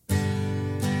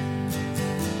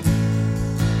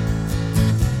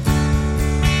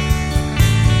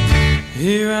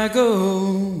Here I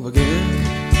go again.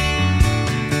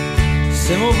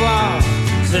 Same old bar,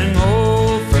 same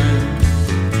old friends.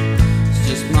 It's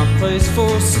just my place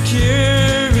for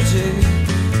security.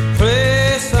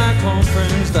 Place like home,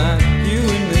 friends like you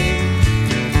and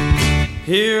me.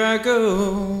 Here I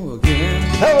go again.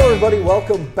 Hello everybody,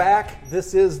 welcome back.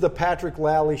 This is the Patrick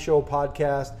Lally Show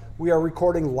podcast. We are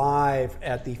recording live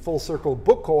at the Full Circle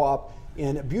Book Co-op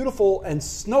in beautiful and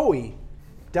snowy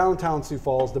downtown Sioux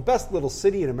Falls, the best little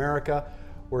city in America.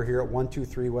 We're here at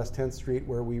 123 West 10th Street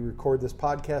where we record this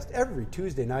podcast every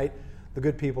Tuesday night. The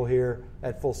good people here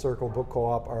at Full Circle Book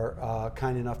Co-op are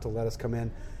kind enough to let us come in.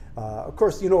 Of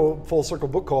course, you know Full Circle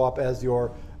Book Co-op as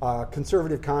your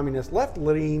conservative, communist,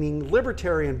 left-leaning,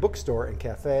 libertarian bookstore and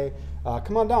cafe.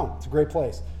 Come on down. It's a great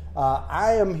place.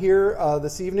 I am here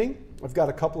this evening. I've got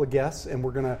a couple of guests, and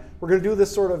we're gonna do this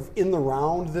sort of in the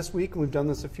round this week. We've done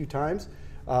this a few times.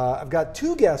 I've got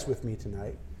two guests with me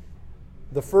tonight.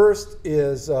 The first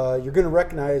is, you're going to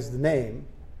recognize the name,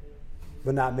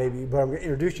 but I'm going to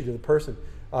introduce you to the person.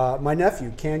 My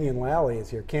nephew, Canyon Lally, is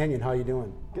here. Canyon, how you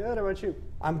doing? Good, how about you?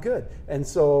 I'm good. And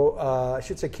so, I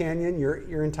should say, Canyon,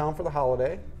 you're in town for the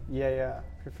holiday. Yeah.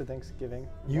 Here for Thanksgiving.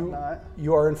 You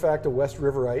are, in fact, a West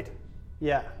Riverite.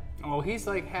 Yeah. Oh, he's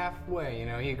like halfway, you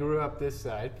know. He grew up this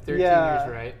side, 13 years,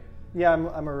 right? Yeah,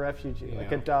 I'm a refugee,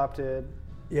 adopted.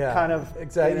 Yeah, kind of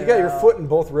exactly. You got your foot in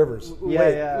both rivers.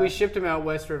 Yeah. We shipped him out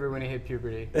West River when he hit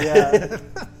puberty. Yeah.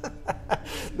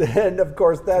 And of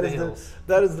course, that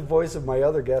is the voice of my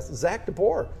other guest, Zach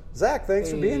DeBoer. Zach,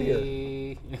 thanks for being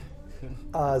here.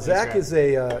 Zach is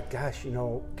a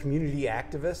community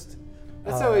activist.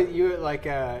 That's how you like.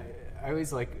 I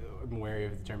always like. I'm wary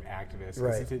of the term activist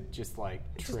because it just like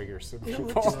triggers some people.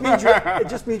 It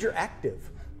just means you're active.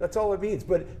 That's all it means.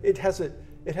 But it has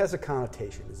a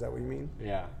connotation. Is that what you mean?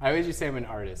 Yeah. I always just say I'm an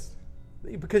artist.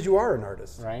 Because you are an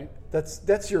artist. Right.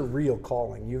 That's your real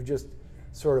calling. You just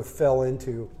sort of fell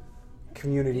into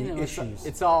community issues.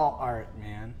 It's all art,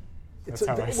 man. That's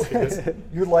how I see it.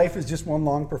 Your life is just one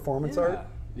long performance art?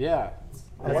 Yeah.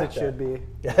 As it should be.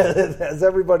 As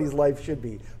everybody's life should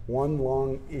be. One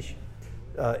long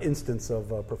instance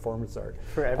of performance art.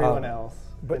 For everyone else,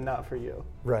 but not for you.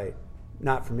 Right.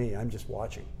 Not for me. I'm just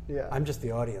watching. Yeah. I'm just the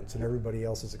audience and everybody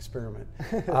else's experiment.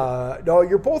 No,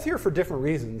 you're both here for different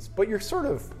reasons, but you're sort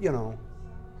of,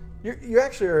 you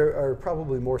actually are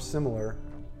probably more similar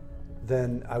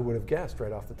than I would have guessed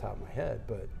right off the top of my head,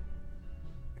 but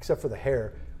except for the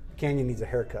hair. Canyon needs a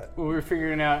haircut. Well, we were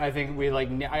figuring out, I think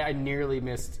I nearly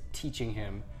missed teaching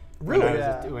him really?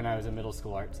 when I was a middle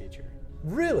school art teacher.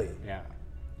 Really? Yeah.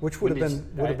 Which would have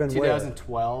been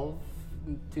 2012.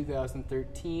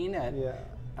 2013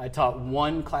 I taught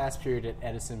one class period at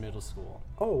Edison Middle School.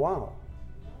 Oh wow.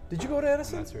 Did you go to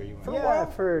Edison? And that's where you went. For a while?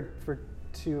 For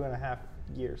 2.5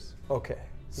 years. Okay.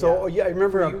 So I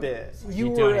remember for a bit.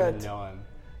 You don't even know him.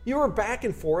 You were back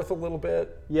and forth a little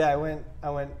bit. Yeah, I went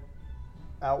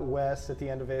out west at the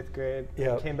end of 8th grade.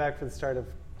 Yeah. Came back for the start of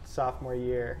sophomore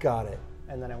year. Got it.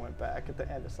 And then I went back at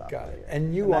the end of sophomore year.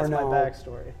 And that's my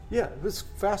backstory. Yeah, this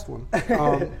fast one.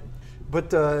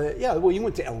 But you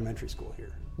went to elementary school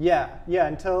here. Yeah,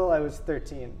 until I was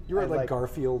 13. You were at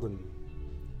Garfield and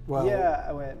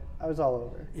I was all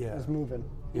over. Yeah. I was moving.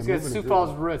 He's got Sioux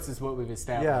Falls roots is what we've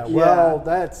established.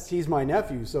 Yeah, he's my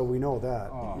nephew, so we know that.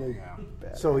 Oh,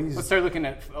 yeah. So let's start looking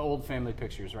at old family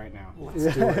pictures right now.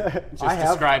 Let's do it.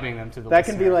 Describing them to the That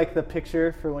listener. can be like the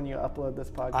picture for when you upload this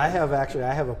podcast. I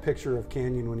have a picture of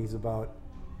Canyon when he's about,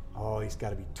 he's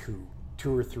got to be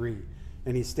two or three.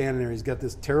 And he's standing there. He's got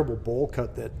this terrible bowl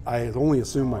cut that I only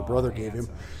assume my brother gave him.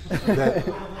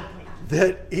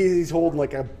 that he's holding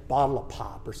like a bottle of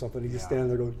pop or something. He's just standing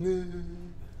there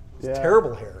going, It's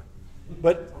terrible hair.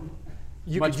 But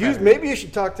you could use. Maybe you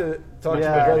should talk to my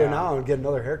brother now and get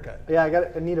another haircut.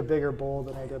 Yeah, I need a bigger bowl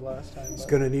than I did last time. He's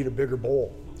going to need a bigger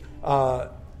bowl.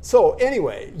 So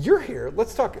anyway, you're here.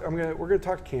 Let's talk. We're going to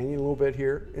talk to Canyon a little bit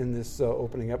here in this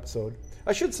opening episode.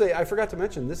 I should say I forgot to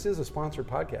mention this is a sponsored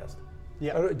podcast.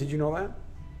 Yeah. Did you know that?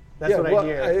 That's what I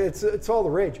hear. It's all the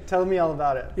rage. Tell me all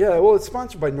about it. Yeah, well, it's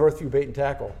sponsored by Northview Bait and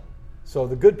Tackle. So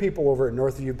the good people over at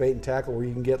Northview Bait and Tackle, where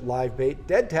you can get live bait,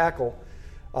 dead tackle,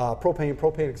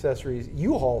 propane accessories,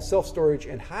 U-Haul, self-storage,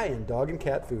 and high-end dog and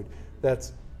cat food.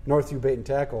 That's Northview Bait and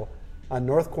Tackle on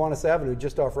North Kiwanis Avenue,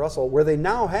 just off Russell, where they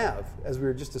now have, as we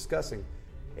were just discussing,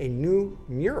 a new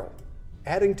mural,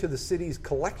 adding to the city's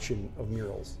collection of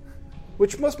murals.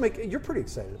 Which must make you're pretty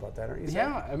excited about that, aren't you?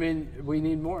 Yeah, I mean, we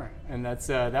need more, and that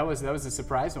was a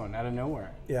surprise one out of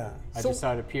nowhere. Yeah, I just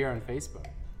saw it appear on Facebook.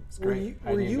 It's great.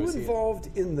 Were you involved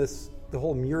in the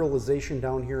whole muralization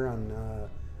down here on?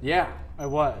 Yeah, I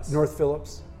was. North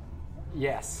Phillips.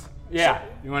 Yes, Yeah.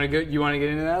 You want to get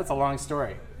into that? It's a long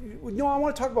story. No, I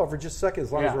want to talk about it for just a second,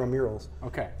 as long as we're on murals.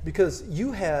 Okay. Because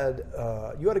you had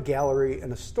a gallery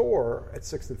and a store at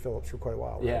 6th and Phillips for quite a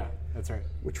while, right? Yeah, that's right.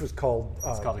 Which was called...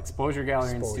 it's called Exposure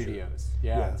Gallery and Studios.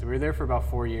 Yeah. So we were there for about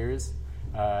 4 years.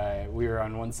 We were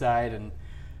on one side and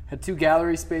had 2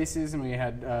 gallery spaces, and we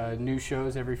had new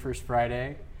shows every first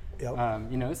Friday.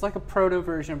 Yep. It's like a proto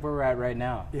version of where we're at right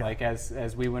now. Yeah. Like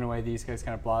as we went away, these guys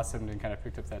kind of blossomed and kind of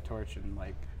picked up that torch and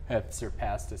like have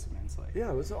surpassed us immensely.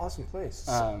 Yeah, it was an awesome place.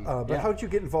 But how did you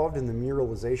get involved in the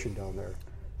muralization down there?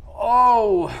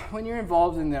 Oh, when you're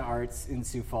involved in the arts in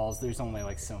Sioux Falls, there's only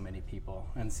like so many people,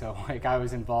 and so like I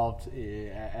was involved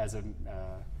as a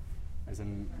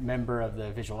member of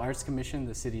the Visual Arts Commission,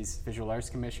 the city's Visual Arts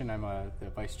Commission. I'm the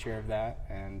vice chair of that,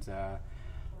 and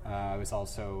I was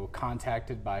also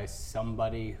contacted by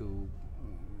somebody who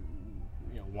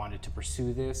wanted to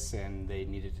pursue this, and they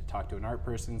needed to talk to an art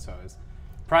person, so I was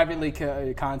privately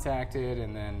contacted,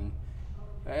 and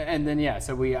then yeah.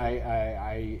 So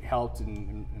I helped,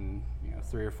 and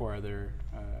 3 or 4 other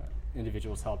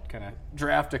individuals helped kind of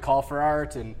draft a call for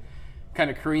art and kind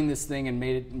of careen this thing and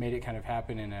made it kind of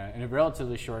happen in a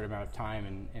relatively short amount of time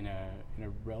and in a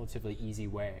relatively easy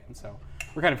way. And so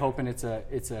we're kind of hoping it's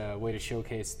a way to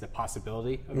showcase the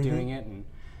possibility of doing it, and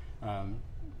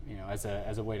as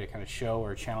a way to kind of show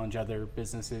or challenge other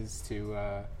businesses to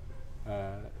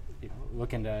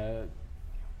look into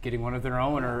getting one of their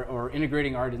own or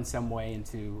integrating art in some way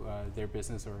into their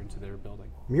business or into their building.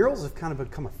 Murals have kind of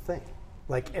become a thing,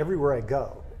 like everywhere I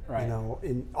go. Right.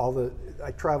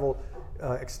 I travel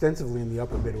extensively in the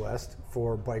upper Midwest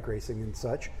for bike racing and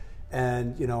such,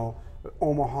 and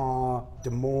Omaha, Des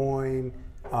Moines,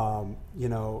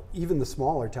 even the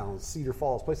smaller towns, Cedar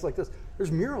Falls, places like this.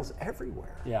 There's murals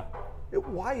everywhere. Yeah.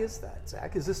 Why is that,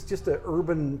 Zach? Is this just an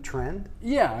urban trend?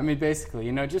 Yeah, I mean, basically,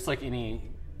 just like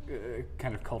any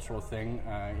kind of cultural thing,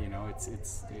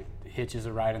 it hitches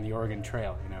a ride on the Oregon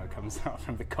Trail. It comes out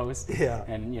from the coast. Yeah.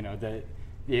 And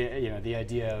the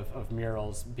idea of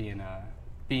murals being a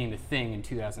thing in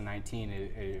 2019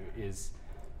 is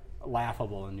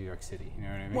laughable in New York City. You know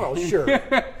what I mean? Well,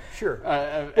 sure.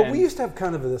 But we used to have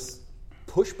kind of this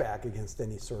pushback against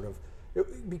any sort of,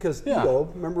 because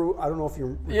remember, I don't know if you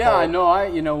recall. Yeah, I know.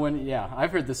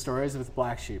 I've heard the stories with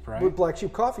Black Sheep, right? With Black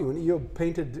Sheep Coffee, when EO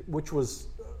painted, which was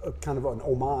a kind of an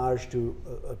homage to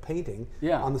a painting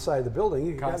on the side of the building,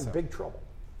 you got in big trouble.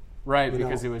 Right,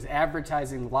 because it was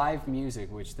advertising live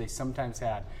music, which they sometimes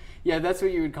had. Yeah, that's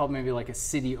what you would call maybe like a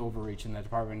city overreach in that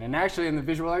department. And actually in the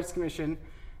Visual Arts Commission,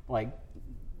 like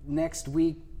next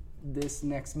week, this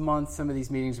next month, some of these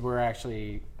meetings were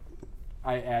actually,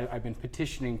 I've been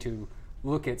petitioning to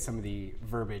look at some of the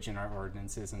verbiage in our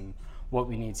ordinances and what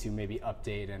we need to maybe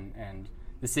update, and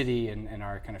the city and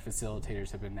our kind of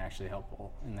facilitators have been actually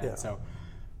helpful in that. Yeah.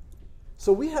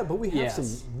 So we have some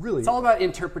really... It's all about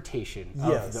interpretation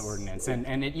of the ordinance.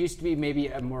 And it used to be maybe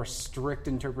a more strict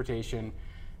interpretation.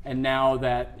 And now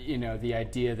that, the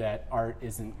idea that art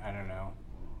isn't, I don't know,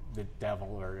 the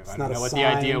devil, or I don't know what the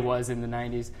idea was in the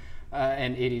 90s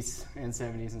and 80s and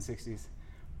 70s and 60s.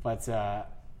 But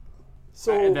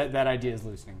that idea is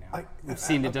loosening now. We've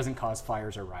seen it doesn't cause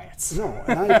fires or riots. No,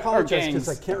 and I apologize because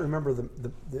I can't remember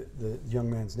the young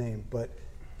man's name, but...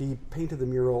 He painted the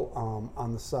mural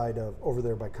on the side of over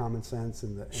there by Common Sense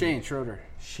Shane Schroeder.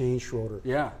 Shane Schroeder.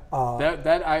 Yeah,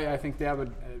 I think that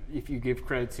would, if you give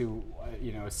credit to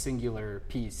a singular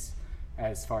piece,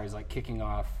 as far as like kicking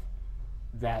off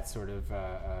that sort of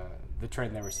the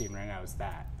trend that we're seeing right now is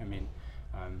that. I mean,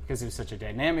 because it was such a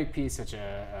dynamic piece, such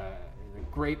a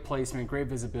great placement, great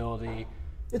visibility.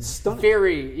 It's stunning.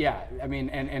 Very, I mean,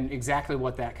 and exactly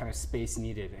what that kind of space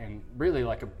needed, and really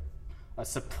like a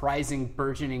surprising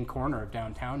burgeoning corner of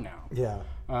downtown now. Yeah.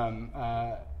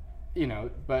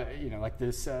 Like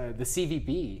this, the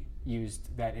CVB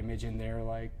used that image in their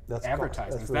like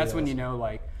advertisements. That's when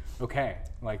like, okay,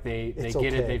 like they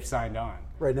get it, they've signed on.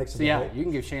 Right next to the you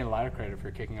can give Shane a lot of credit for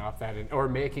kicking off that or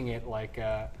making it like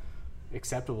a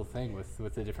acceptable thing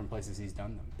with the different places he's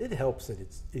done them. It helps that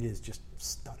it is just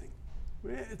stunning.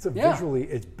 It's visually,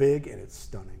 it's big and it's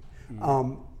stunning.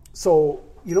 Mm-hmm. So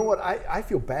you know what? I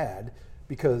feel bad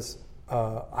because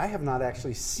I have not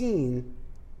actually seen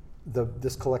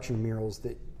this collection of murals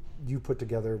that you put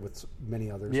together with many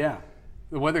others. Yeah,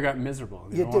 the weather got miserable.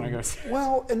 You don't want to go see it.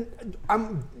 Well,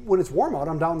 and when it's warm out,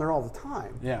 I'm down there all the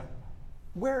time. Yeah.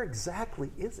 Where exactly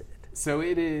is it? So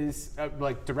it is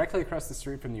like directly across the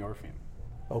street from the Orpheum.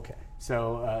 Okay.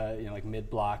 So like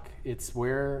mid-block. It's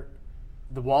where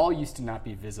the wall used to not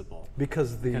be visible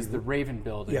because the Raven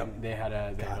building, they had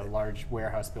a large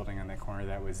warehouse building on that corner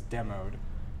that was demoed,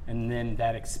 and then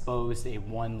that exposed a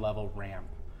one-level ramp,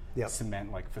 Yep.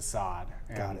 cement like facade.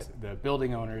 Got And it. the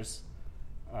building owners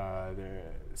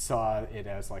saw it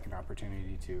as like an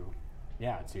opportunity to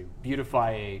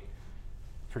beautify a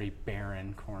pretty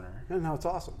barren corner. And now it's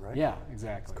awesome, right? Yeah,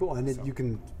 exactly. Cool. And So, you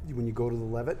can, when you go to the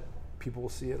Levitt, people will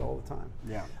see it all the time.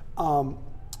 yeah.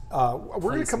 We're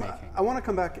going to come. Placemaking. I want to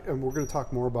come back and we're going to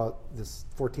talk more about this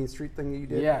 14th Street thing that you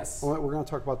did. Yes. We're going to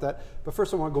talk about that. But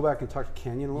first, I want to go back and talk to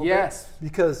Canyon a little Yes.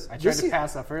 bit because I tried this to y-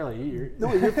 pass off early.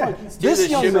 No, you're fine. Do This this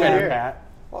young shit man. better, Pat.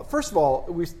 Well, first of all,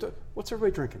 what's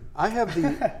everybody drinking? I have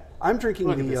the. I'm drinking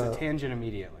Look at this, the a tangent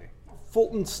immediately.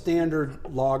 Fulton Standard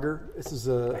Lager. This is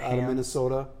out of Hamm's.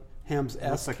 Minnesota. Ham's Looks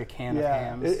esque. like a can Yeah. of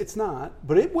hams. It's not,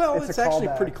 but it's It's a actually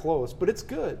callback. pretty close. But it's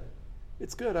good.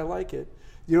 It's good. I like it.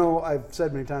 You know, I've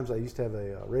said many times I used to have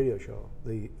a radio show.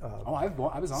 I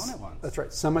was on it once. That's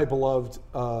right, semi-beloved,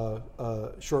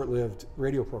 short-lived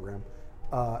radio program.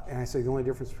 And I say the only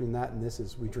difference between that and this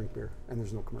is we drink beer and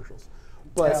there's no commercials.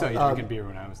 But I saw you drinking beer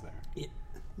when I was there.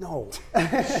 no. What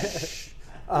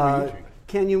were you drinking?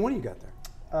 Canyon, what do you got there?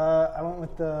 I went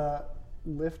with the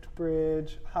Lift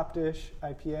Bridge Hop Dish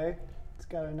IPA. It's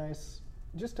got a nice,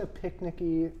 just a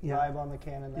picnicky Yeah. vibe on the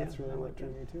can, and that's Yeah, really I what like drew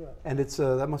me to it. And it's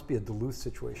that must be a Duluth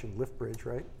situation, Lift Bridge,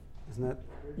 right? Isn't that?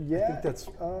 Yeah, I think that's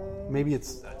um, maybe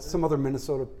it's some other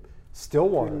Minnesota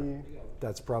Stillwater. Pretty-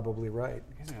 That's probably right.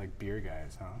 You guys are like beer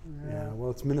guys, huh? Yeah.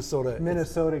 Well, it's Minnesota.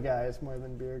 Minnesota guys more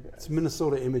than beer guys. It's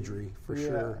Minnesota imagery for Yeah.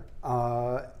 sure.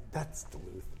 That's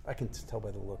Duluth. I can tell by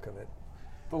the look of it.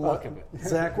 The look of it.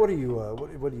 Zach, what are you?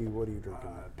 What are you drinking?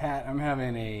 Pat, I'm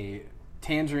having a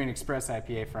Tangerine Express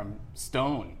IPA from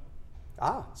Stone.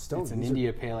 Stone. It's an These are-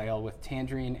 India Pale Ale with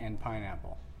tangerine and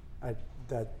pineapple.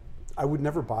 I would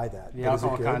never buy that. The but is it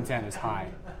alcohol good? content is high.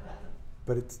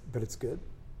 But it's good.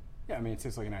 Yeah, I mean, it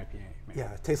tastes like an IPA. Man.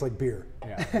 Yeah, it tastes like beer.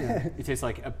 Yeah. It tastes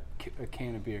like a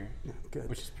can of beer, Good.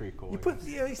 which is pretty cool.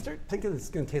 You start thinking it's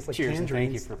going to taste like Cheers and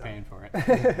thank you tangerines. for paying for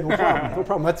it. No problem. No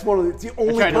problem. That's one of it's the I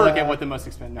only tried to look perk. at what the most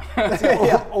expensive.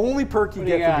 The only perk you What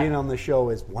do you get for got? being on the show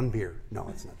is one beer. No,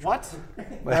 it's not true. What?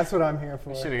 That's what I'm here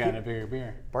for. Should have gotten a bigger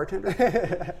beer.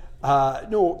 Bartender?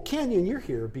 No, Canyon, you're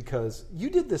here because you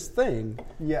did this thing.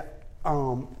 Yeah.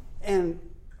 And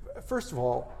first of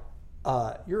all,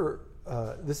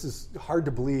 this is hard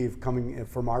to believe coming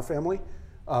from our family,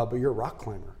 but you're a rock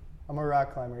climber. I'm a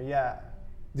rock climber. Yeah.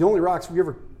 The only rocks we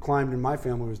ever climbed in my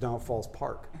family was down at Falls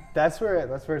Park. That's where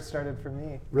it started for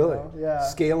me. you Really? know? Yeah.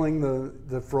 Scaling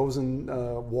the frozen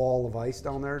wall of ice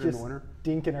down there in Just the winter.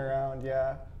 dinking around.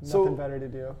 Yeah. So- Nothing better to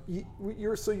do.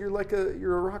 You're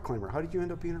a rock climber. How did you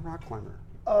end up being a rock climber?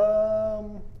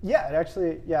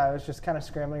 I was just kind of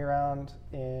scrambling around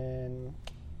in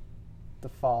the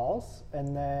falls,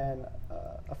 and then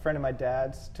a friend of my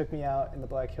dad's took me out in the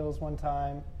Black Hills one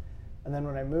time, and then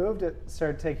when I moved, it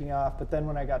started taking off. But then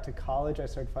when I got to college, I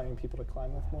started finding people to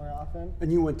climb with more often.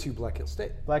 And you went to Black Hill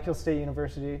State. Black Hills State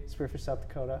University, Spearfish, South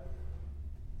Dakota.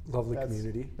 Lovely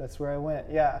community. That's where I went.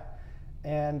 Yeah.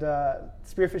 And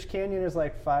Spearfish Canyon is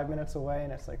like 5 minutes away,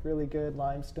 and it's like really good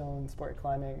limestone sport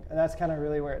climbing, and that's kind of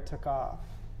really where it took off.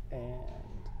 And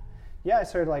yeah, I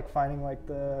started like finding like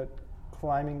the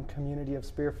climbing community of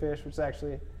Spearfish, which is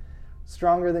actually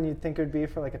stronger than you'd think it would be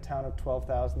for like a town of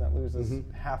 12,000 that loses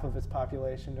half of its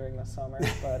population during the summer.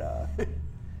 But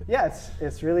yeah,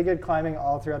 it's really good climbing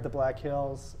all throughout the Black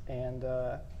Hills, and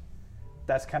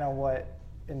that's kind of what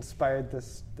inspired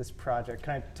this project.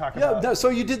 Can I talk about? Yeah. No, so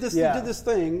you did this. Yeah. You did this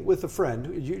thing with a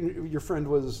friend. Your friend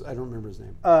was, I don't remember his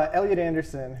name. Elliot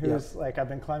Anderson, who's Yeah. like I've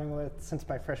been climbing with since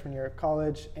my freshman year of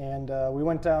college, and we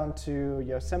went down to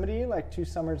Yosemite like 2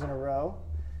 summers in a row.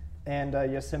 And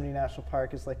Yosemite National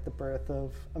Park is like the birth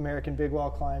of American big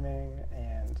wall climbing,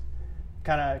 and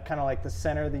kind of like the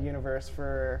center of the universe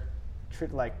for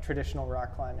traditional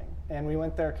rock climbing. And we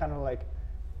went there kind of like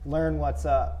learn what's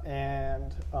up,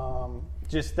 and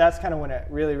just that's kind of when it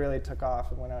really, really took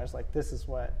off, and when I was like, this is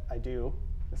what I do,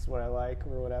 this is what I like,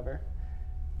 or whatever.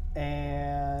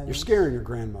 And You're scaring your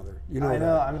grandmother. You know I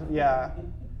that. know.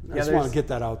 I just want to get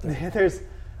that out there.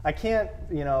 I can't,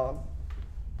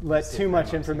 let too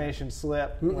much information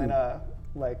slip when,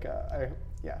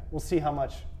 we'll see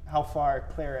how far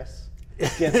Clarice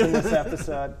gets in this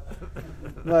episode.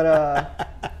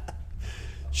 But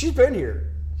She's been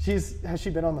here. has she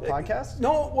been on the podcast?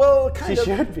 No, well, kind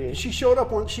She of. should be. She showed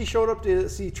up to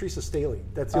see Teresa Staley.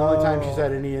 That's the only time she's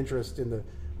had any interest in the.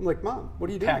 I'm like, Mom, what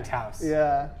are you doing? Packed house.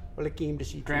 Yeah. Well, I came to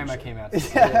see Grandma Teresa. came out.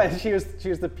 Yeah, she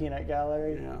was the peanut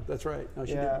gallery. Yeah, that's right. No,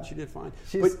 Yeah. she did fine.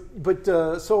 She's- But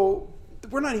so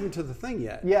we're not even to the thing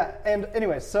yet. Yeah, and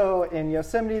anyway, so in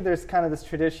Yosemite, there's kind of this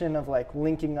tradition of like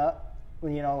linking up.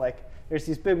 Like there's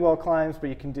these big wall climbs, but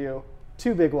you can do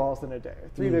 2 big walls in a day, or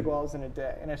 3 big walls in a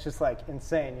day, and it's just like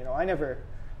insane. You know, I never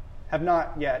have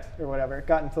not yet or whatever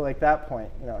gotten to like that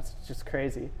point. You know, it's just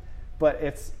crazy, but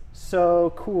it's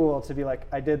so cool to be like,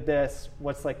 I did this.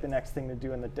 What's like the next thing to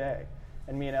do in the day?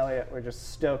 And me and Elliot were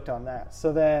just stoked on that.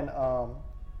 So then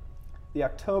the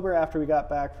October after we got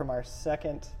back from our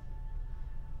second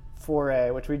foray,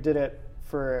 which we did it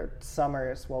for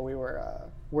summers while we were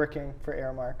working for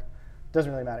Airmark.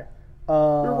 Doesn't really matter. You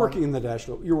were working in the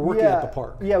Dashville. You were working at the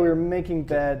park. Yeah, we were making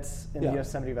beds in the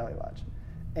Yosemite Valley Lodge.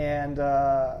 And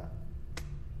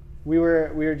we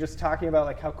were just talking about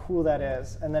like how cool that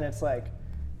is. And then it's like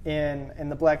in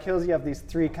the Black Hills, you have these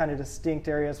 3 kind of distinct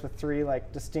areas with 3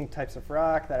 like distinct types of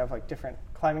rock that have like different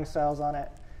climbing styles on it.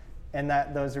 And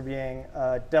those are being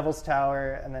Devil's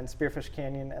Tower, and then Spearfish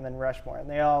Canyon, and then Rushmore. And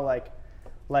they all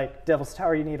like Devil's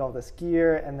Tower, you need all this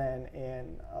gear, and then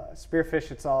in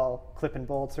Spearfish, it's all clip and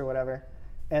bolts or whatever.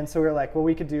 And so we were like, well,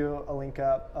 we could do a link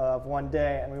up of one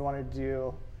day, and we wanted to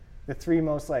do the 3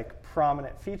 most like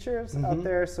prominent features out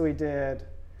there. So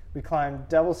we climbed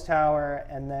Devil's Tower,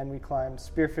 and then we climbed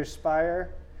Spearfish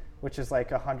Spire, which is like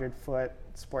 100-foot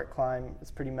sport climb.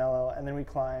 It's pretty mellow. And then we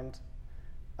climbed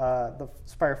the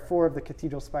Spire 4 of the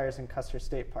Cathedral Spires in Custer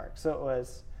State Park. So it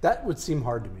was... That would seem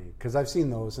hard to me, because I've seen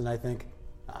those, and I think,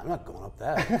 I'm not going up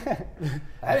that.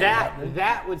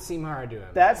 That would seem hard to him.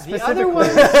 That The other specifically...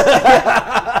 ones...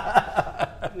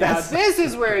 Now, this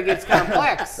is where it gets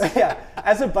complex. Yeah,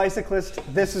 as a bicyclist,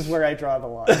 this is where I draw the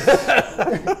line.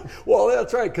 Well,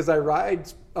 that's right, because I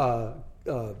ride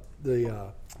the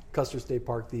Custer State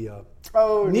Park, the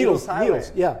Needles Highway.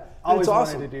 Needles, yeah. Always it's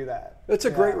awesome. wanted to do that. It's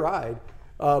a great ride,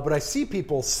 but I see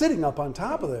people sitting up on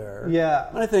top of there. Yeah.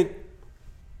 And I think,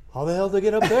 how the hell did they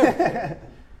get up there?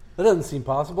 That doesn't seem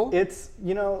possible. It's,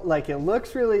 you know, like it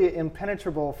looks really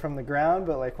impenetrable from the ground,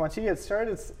 but like once you get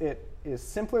started, it is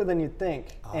simpler than you'd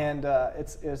think. And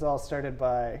it was all started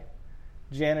by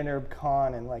Jan and Herb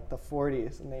Kahn in like the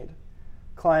 40s, and they'd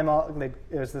climb it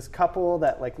was this couple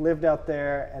that like lived out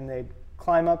there, and they'd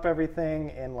climb up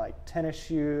everything in like tennis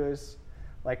shoes,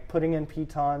 like putting in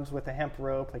pitons with a hemp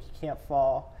rope, like you can't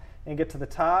fall, and get to the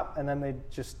top, and then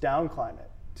they'd just down climb it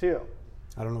too.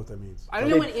 I don't know what that means. I don't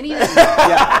know what any of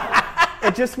that Yeah,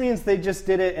 it just means they just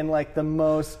did it in like the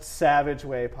most savage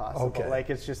way possible. Okay. Like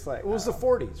it's just like It was the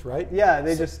 40s, right? yeah,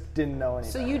 they just didn't know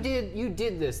anything. So you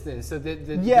did this then. So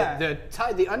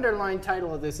the underlying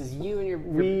title of this is you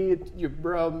and your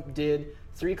bro did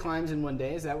 3 climbs in one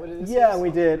day. Is that what it is? Yeah,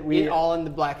 we did. We all in the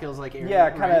Black Hills like area. Yeah,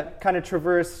 kind of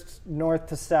traversed north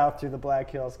to south through the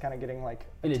Black Hills, kind of getting like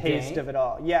a taste of it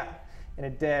all. Yeah, in a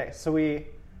day. So we,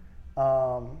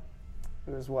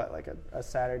 it was like a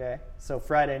Saturday. So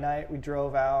Friday night we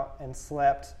drove out and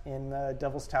slept in the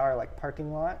Devil's Tower like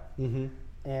parking lot in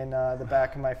the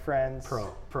back of my friend's.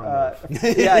 Pro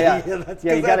yeah.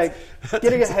 You gotta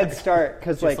get a head start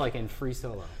because like in Free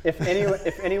Solo. if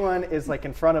anyone is like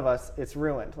in front of us, it's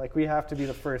ruined. Like we have to be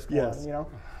the first one, you know.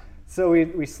 So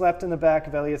we slept in the back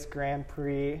of Elliot's Grand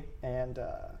Prix and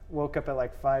woke up at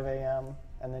like 5 a.m.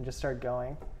 and then just started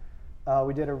going.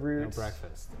 We did a route. No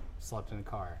breakfast. Slept in the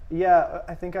car. Yeah,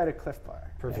 I think I had a Cliff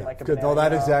Bar. Perfect. Like good. No,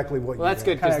 that's exactly what you that's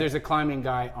did. good because there's a climbing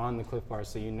guy on the Cliff Bar,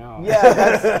 so you know.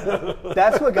 Yeah,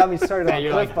 that's what got me started on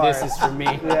you're Cliff like, Bars. this is for me.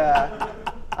 Yeah.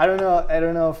 I don't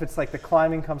know if it's like the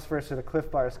climbing comes first or the Cliff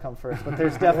Bars come first, but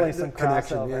there's definitely some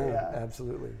connection. crossover. Yeah,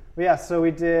 absolutely. But yeah, so we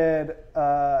did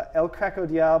El Craco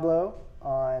Diablo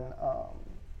on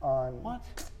What?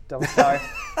 Devil's Tower.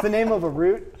 It's the name of a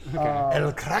route.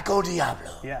 El Craco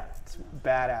Diablo. Yeah, it's a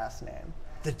badass name.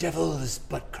 The devil's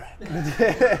butt crack.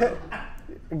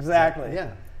 Exactly.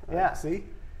 Yeah. See?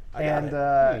 I got it.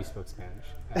 I know you spoke Spanish.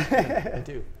 I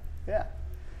do. Yeah.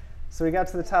 So we got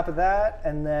to the top of that,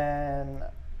 and then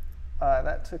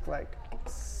that took like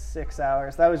 6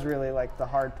 hours. That was really like the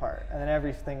hard part. And then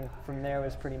everything from there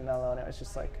was pretty mellow, and it was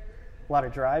just like a lot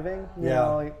of driving. You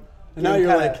know, like, and now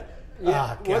you're like,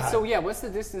 Yeah. God. What's the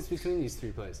distance between these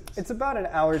 3 places? it's about an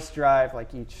hour's drive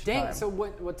like each Dang. time. So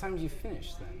what time did you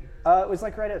finish then? It was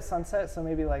like right at sunset, so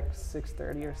maybe like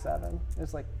 6:30 or 7. It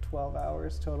was like 12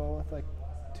 hours total with like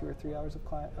 2 or 3 hours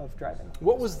of driving.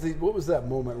 What was that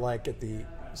moment like at the?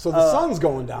 So the sun's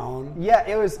going down. Yeah,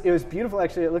 it was beautiful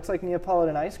actually. It looks like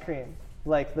Neapolitan ice cream.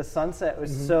 Like the sunset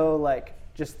was so like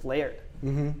just layered,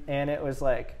 and it was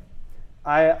like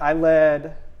I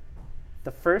led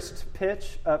the first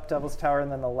pitch up Devil's Tower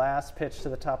and then the last pitch to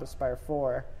the top of Spire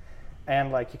 4,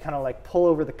 and like you kind of like pull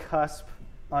over the cusp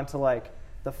onto like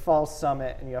the false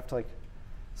summit, and you have to like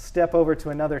step over to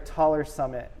another taller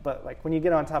summit. But like when you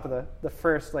get on top of the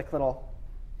first like little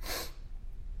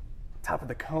top of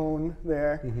the cone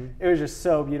there. It was just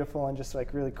so beautiful and just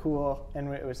like really cool.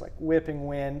 And it was like whipping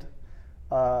wind.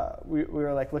 We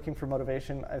were like looking for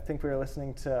motivation. I think we were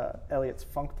listening to Elliot's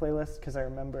funk playlist because I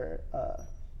remember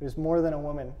it was More Than a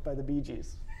Woman by the Bee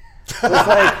Gees.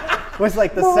 was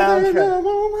like the soundtrack.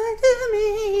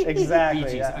 Exactly. Bee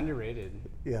Gees, Yeah. underrated.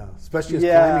 Yeah, especially as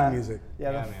climbing music.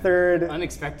 Yeah, Yeah, the man. third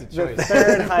Unexpected the choice.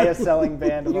 third highest selling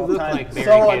band of You all look time. like Barry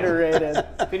So Gibb. underrated.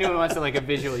 If anyone wants to like a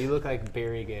visual, you look like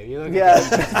Barry Gibb. You look Yeah,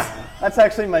 like that's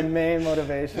actually my main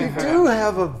motivation. You do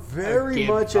have a very Gibb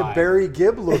much vibe. a Barry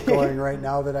Gibb look going right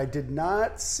now that I did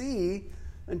not see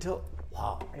until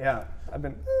Yeah, I've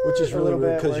been which is a really little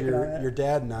weird bit because working on it. your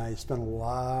dad and I spent a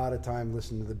lot of time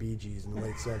listening to the Bee Gees in the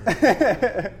late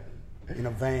 70s in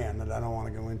a van that I don't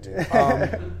want to go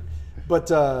into.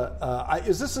 But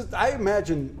I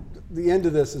imagine the end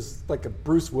of this is like a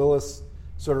Bruce Willis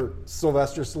sort of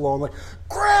Sylvester Stallone, like,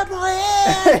 grab my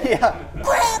hand, Yeah,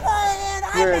 grab my hand,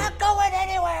 We're- I'm not going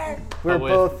anywhere. we're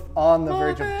with- both on the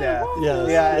verge of death. Yes.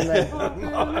 Yeah, and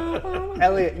then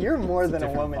Elliot, you're more than a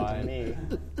different woman to vibe. me.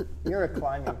 You're a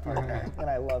climbing partner, and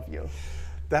I love you.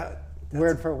 That's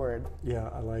Word for word. Yeah,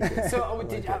 I like it. So I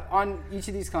did, like it. on each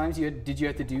of these climbs, did you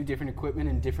have to do different equipment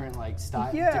and different like style,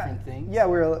 Yeah, different things? yeah,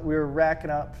 we were racking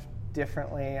up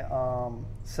differently.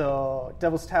 So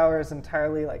Devil's Tower is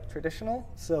entirely like traditional.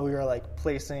 So we were like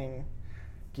placing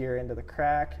gear into the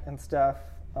crack and stuff.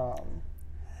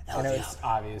 And it was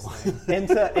Obviously.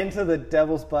 into the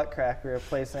Devil's Butt crack. We were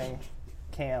placing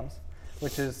cams,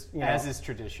 which is As is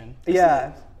tradition.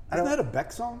 yeah. Isn't that a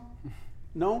Beck song?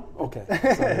 No? Okay.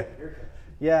 Sorry.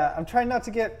 Yeah, I'm trying not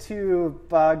to get too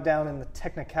bogged down in the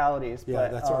technicalities. Yeah,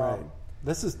 but, that's all right.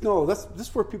 This is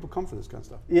where people come for this kind of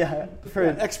stuff. Yeah, for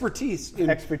Expertise in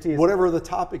Expertise. whatever the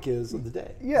topic is of the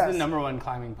day. yeah. The #1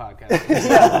 climbing podcast.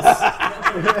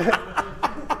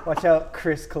 Watch out,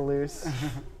 Chris Kalous.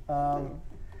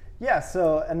 Yeah.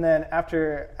 So, and then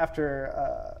after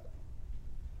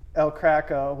El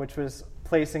Craco, which was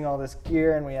placing all this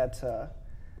gear, and we had to,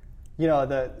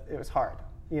 it was hard.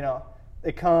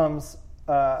 It comes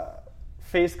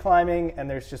face climbing, and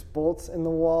there's just bolts in the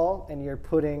wall, and you're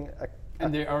putting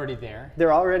And they're already there.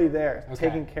 they're already there, Okay.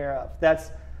 taken care of.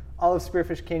 That's all of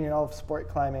Spearfish Canyon, all of sport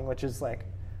climbing, which is like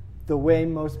the way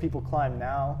most people climb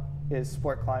now is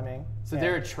sport climbing. So And-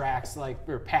 there are tracks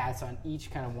or paths on each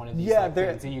kind of one of these Yeah, like,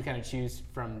 there- things, and you kind of choose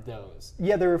from those.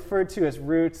 Yeah, they're referred to as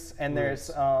routes, and there's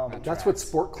That's what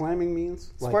sport climbing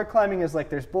means? sport climbing is like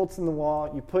there's bolts in the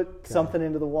wall. You put something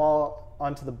into the wall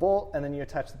onto the bolt, and then you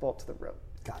attach the bolt to the rope.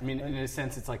 I mean, in a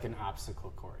sense, it's like an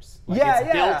obstacle course. Yeah, it's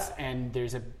yeah. built, and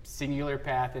there's a singular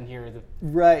path, and here are the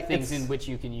Right. things in which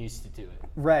you can use to do it.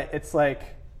 Right. It's like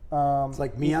It's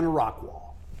like me on a rock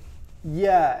wall.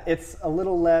 yeah, it's a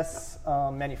little less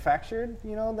manufactured,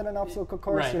 than an obstacle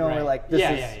course. Right, Where right. like this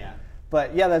Yeah, is. yeah, yeah.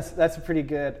 But yeah, that's a pretty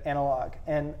good analog.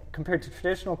 And compared to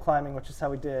traditional climbing, which is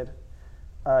how we did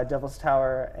Devil's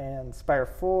Tower and Spire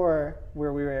 4,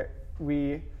 where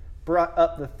we brought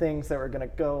up the things that were going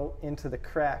to go into the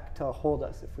crack to hold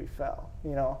us if we fell.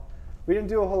 We didn't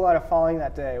do a whole lot of falling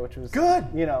that day, which was Good.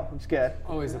 Which is good.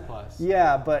 Always a plus.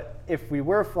 Yeah, but if we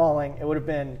were falling, it would have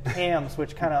been cams,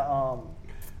 which kind of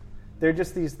they're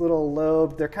just these little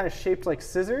lobed. They're kind of shaped like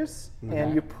scissors,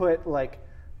 and you put like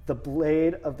the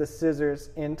blade of the scissors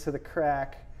into the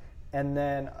crack, and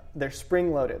then they're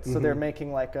spring loaded, so they're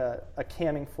making like a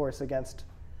camming force against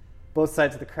both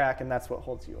sides of the crack, and that's what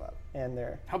holds you up. And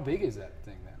they're How big is that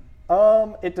thing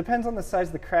then? it depends on the size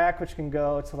of the crack, which can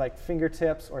go to like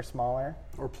fingertips or smaller.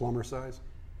 Or plumber size.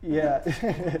 Yeah,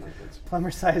 plumber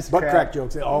size Butt crack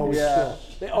jokes, they always Yeah. kill.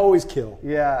 They always kill.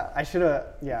 Yeah, I should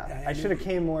have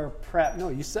came more prepped. No,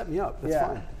 you set me up. That's Yeah.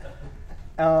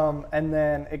 fine. And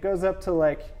then it goes up to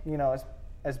like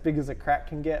as big as a crack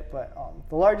can get, but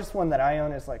the largest one that I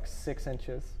own is like 6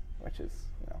 inches, which is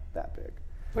that big.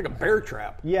 It's like a bear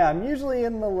trap. Yeah, I'm usually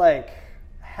in the like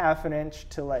 1/2 inch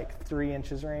to like 3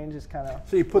 inches range is kind of.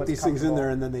 So you put these things in there,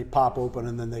 and then they pop open,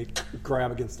 and then they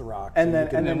grab against the rock. And So then- you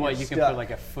can- And then what? you're You can stuck. put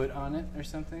like a foot on it or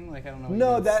something? Like I don't know. What No,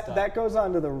 you mean that stuck. goes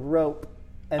onto the rope,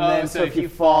 and Oh, then so if you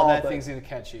fall, that thing's gonna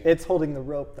catch you. It's holding the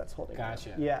rope that's holding. Gotcha.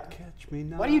 It. Yeah, Catch me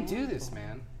now. Why do you do this,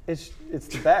 man? it's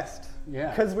the best. Yeah.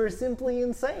 because we're simply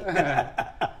insane.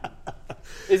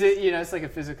 Is it it's like a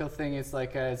physical thing? It's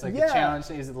like a Yeah.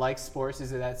 challenge. Is it like sports?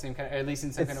 Is it that same kind of, or at least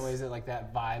in some kind of It's- way? Is it like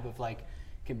that vibe of like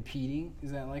competing?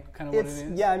 Is that like kind of what it is?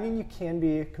 Yeah, I mean you can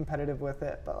be competitive with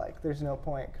it, but like there's no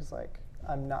point because like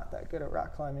I'm not that good at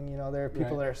rock climbing. There are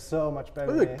people Right. that are so much better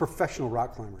They're than like me. professional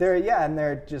rock climbers. And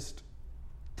they're just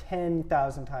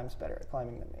 10,000 times better at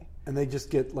climbing than me. And they just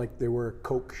get like they wear a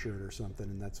Coke shirt or something,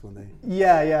 and that's when they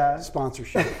Yeah.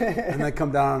 sponsorship. And they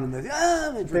come down and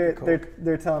they drink a Coke.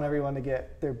 They're telling everyone to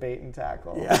get their bait and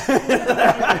tackle.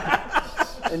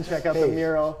 And check out the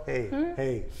mural.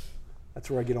 Hey, that's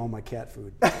where I get all my cat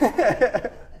food.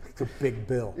 It's a big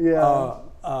bill. Yeah.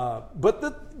 But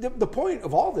the point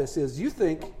of all this is you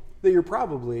think that you're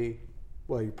probably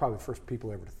the first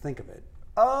people ever to think of it.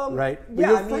 Right?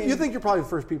 But you think you're probably the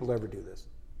first people to ever do this.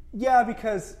 Yeah,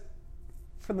 because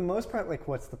for the most part, like,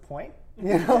 what's the point?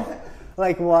 You know,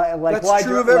 like why? Like That's why?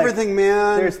 true of everything,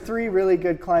 man. There's 3 really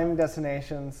good climbing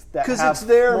destinations that have. Because it's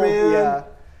there, man. Yeah.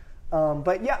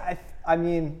 But yeah, I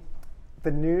mean,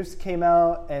 the news came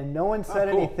out and no one said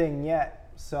anything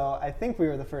yet. So I think we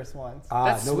were the first ones.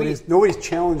 Nobody's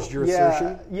challenged your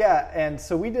assertion. Yeah, and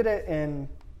so we did it in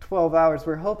 12 hours.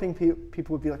 We're hoping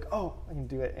people would be like, oh, I can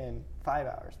do it in 5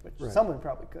 hours, which someone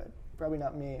probably could. Probably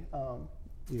not me.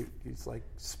 It's like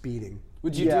speeding.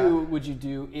 Would you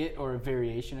do it or a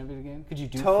variation of it again? Could you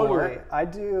do 4? I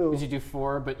do. Could you do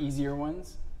 4 but easier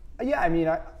ones? Yeah, I mean,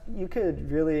 you could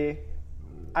really.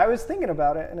 I was thinking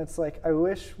about it, and it's like I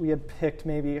wish we had picked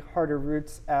maybe harder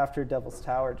routes after Devil's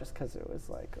Tower, just because it was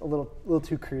like a little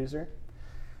too cruiser,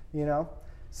 you know.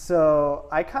 So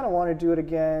I kind of want to do it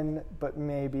again, but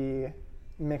maybe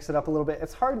mix it up a little bit.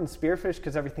 It's hard in Spearfish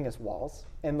because everything is walls,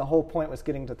 and the whole point was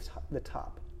getting to the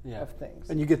top of things.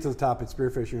 And you get to the top at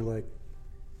Spearfish, and you're like,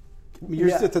 you're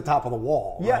just at the top of the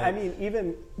wall. Yeah, right? I mean,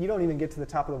 you don't even get to the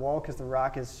top of the wall because the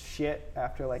rock is shit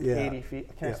after like 80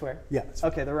 feet. Can I swear? Yeah.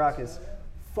 Okay, the rock is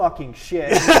fucking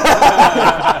shit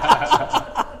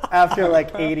after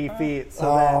like 80 feet.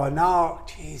 So now,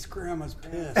 geez, Grandma's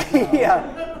pissed.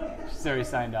 Yeah. She's already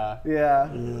signed off. Yeah.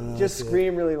 Just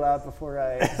scream really loud before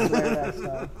I swear next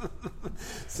time.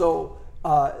 So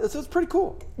it's pretty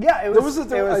cool. Yeah, it was.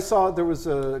 I saw there was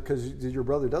because your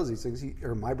brother does these things,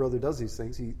 or my brother does these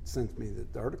things. He sent me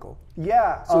the article.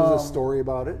 Yeah. So there's a story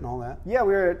about it and all that. Yeah,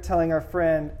 we were telling our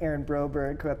friend Aaron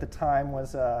Broberg, who at the time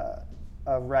was a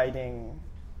writing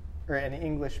or an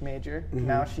English major. Mm-hmm.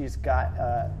 Now she's got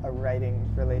a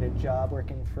writing-related job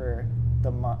working for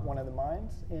one of the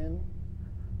mines in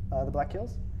the Black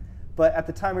Hills. But at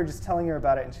the time, we were just telling her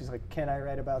about it, and she's like, can I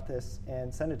write about this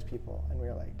and send it to people? And we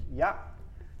were like, yeah.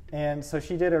 And so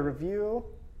she did a review,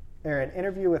 or an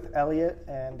interview with Elliot,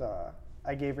 and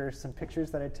I gave her some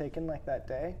pictures that I'd taken like that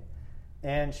day.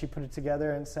 And she put it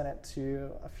together and sent it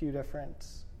to a few different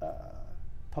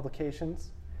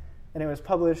publications. And it was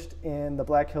published in the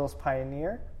Black Hills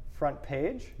Pioneer front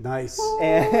page. Nice.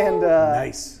 And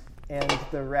nice. And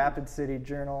the Rapid City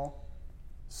Journal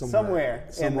somewhere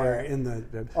in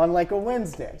the on like a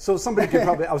Wednesday. So somebody could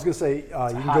probably. I was going to say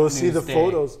you can go see the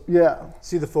photos. Yeah.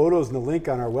 See the photos and the link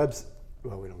on our website.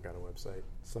 Well, we don't got a website.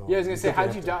 So yeah, I was going to say,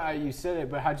 how'd you you said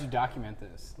it, but how'd you document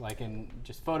this? Like in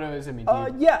just photos? I mean,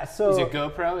 yeah. So is it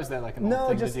GoPro? Is that like an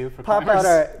old thing just to do for pop climbers?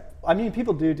 out I mean,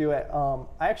 people do it.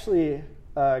 I actually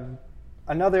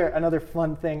another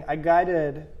fun thing. I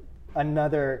guided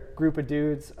another group of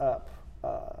dudes up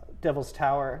Devil's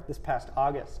Tower this past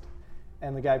August,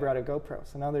 and the guy brought a GoPro.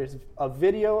 So now there's a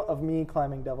video of me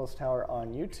climbing Devil's Tower on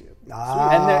YouTube. And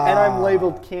I'm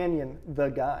labeled Canyon the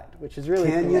Guide, which is really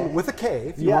Canyon cool. with a K.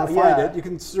 If you want to find it, you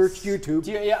can search YouTube.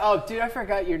 Dude, I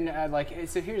forgot your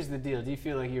so here's the deal. Do you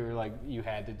feel like you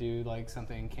had to do like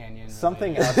something Canyon?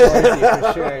 Something outdoorsy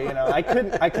for sure. You know, I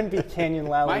couldn't be Canyon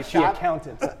Lally, the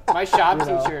accountant. My shop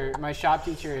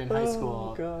teacher in high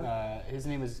school. His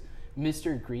name was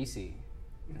Mr. Greasy.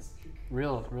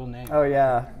 Real name. Oh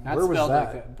yeah. Not Where was spelled that?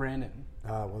 like that. Brandon.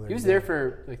 Well, He was there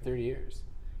for like 30 years.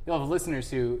 You'll have listeners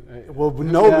who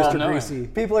Mr. Greasy.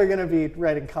 People are gonna be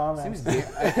writing comments.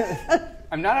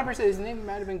 I'm not 100%. His name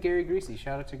might have been Gary Greasy.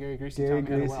 Shout out to Gary Greasy. Gary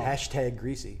Greasy. Greasy. Hashtag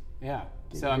Greasy. Yeah.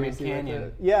 So I mean,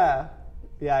 Canyon. Yeah.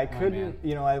 I couldn't. man.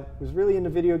 You know, I was really into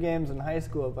video games in high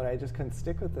school, but I just couldn't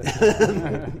stick with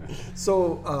it.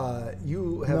 So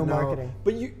you have no marketing,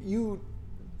 but you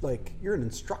you're an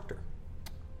instructor.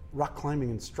 Rock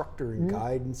climbing instructor and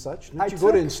guide and such. Didn't you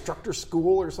go to instructor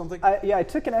school or something? I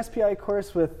took an SPI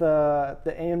course with the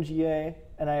AMGA,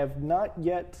 and I have not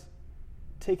yet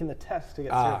taken the test to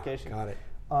get certification. Got it.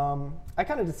 I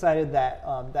kind of decided that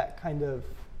that kind of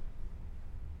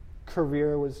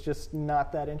career was just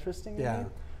not that interesting to me.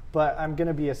 But I'm going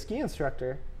to be a ski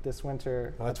instructor this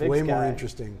winter. That's way more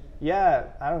interesting. Yeah,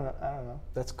 I don't know.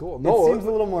 That's cool. No, it seems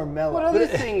a little more mellow. What other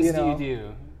things do you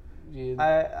do?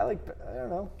 I like, I don't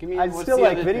know. I still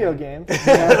like video games.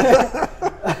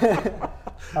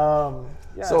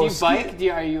 So do you bike?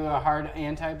 Are you a hard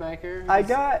anti-biker? I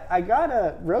got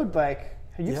a road bike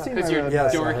You've Yeah. seen my Because your road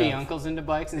Yes, I bike. dorky have. uncle's into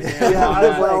bikes and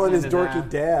Yeah, well, and his into dorky that.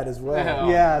 dad as well. Oh.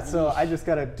 Yeah, so I just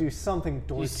got to do something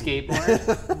You dorky.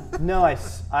 skateboard? No,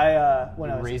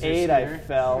 when I was razor 8, I scooter?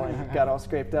 fell and got all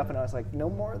scraped up, and I was like, no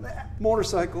more of that.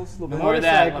 Motorcycles, a little bit. More of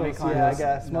that, let me Motorcycles, climb yeah, I this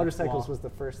guess. nut Motorcycles wall. was the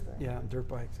first thing. Yeah, dirt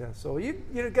bikes. Yeah, so you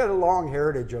got a long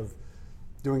heritage of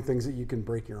doing things that you can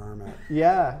break your arm at.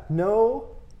 Yeah, no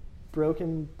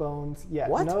broken bones yet.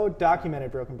 What? No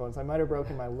documented broken bones. I might have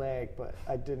broken my leg, but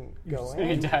I didn't go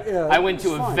in. Yeah, I went to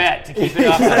it's a fine. vet to keep it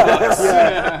off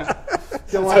the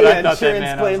books. Don't what worry, I the thought that insurance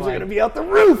man, I was claims are like- going to be out the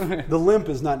roof. The limp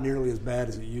is not nearly as bad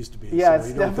as it used to be. Yeah, so it's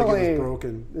you don't think it definitely was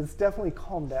broken. It's definitely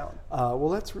calmed down. Well,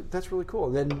 that's really cool.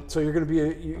 And then, so you're going to be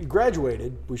you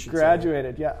graduated. We should say,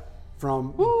 Graduated, yeah.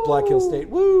 from Black Hill State.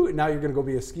 Woo! And now you're going to go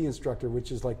be a ski instructor,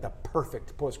 which is like the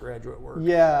perfect postgraduate work.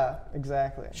 Yeah,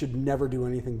 exactly. Should never do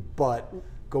anything but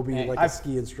go be Hey, like a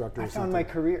ski instructor. I or found something. my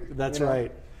career. That's you know?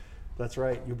 right. That's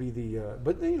right. You'll be the.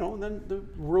 But then the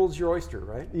world's your oyster,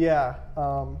 right? Yeah.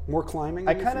 More climbing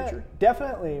I in the kind future. of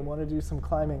definitely want to do some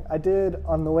climbing. I did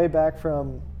on the way back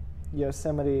from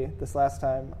Yosemite this last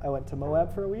time. I went to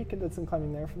Moab for a week and did some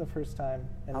climbing there for the first time.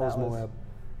 And How was that Moab?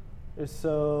 It was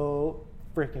so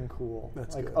freaking cool.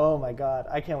 That's like, good. oh my god,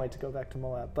 I can't wait to go back to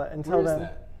Moab. But until Where is then,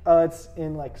 that? it's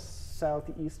in like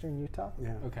southeastern Utah.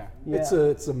 Yeah. Okay. Yeah.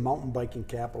 It's a mountain biking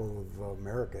capital of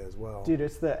America as well. Dude,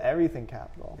 it's the everything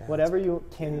capital. Yeah, Whatever you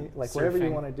can, like whatever you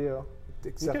Surfing. want to do,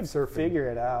 Except you could surfing. figure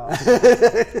it out.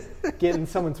 Get in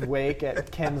someone's wake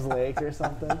at Ken's Lake or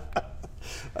something.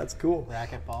 That's cool.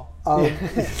 Racquetball.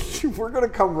 We're going to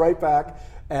come right back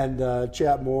and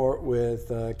chat more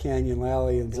with Canyon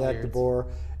Lally and Zach Billiards. DeBoer.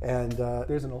 And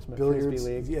There's an Ultimate billiards.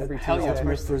 Frisbee League Yeah, every Hell yeah, Tuesday.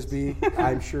 Ultimate Frisbee.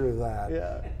 I'm sure of that.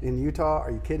 Yeah. In Utah, are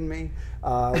you kidding me?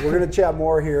 We're going to chat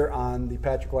more here on the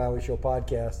Patrick Lally Show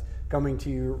podcast, coming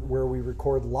to you where we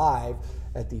record live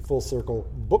at the Full Circle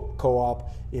Book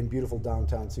Co-op in beautiful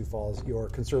downtown Sioux Falls, your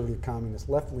conservative, communist,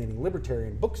 left-leaning,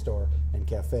 libertarian bookstore and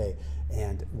cafe.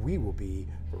 And we will be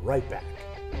right back.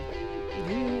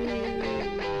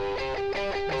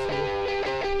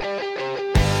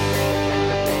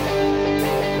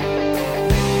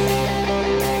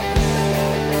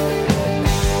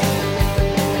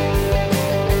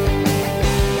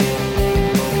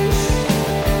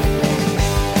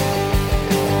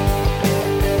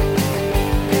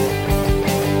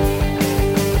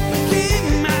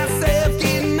 Getting myself,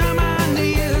 getting on my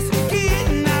knees,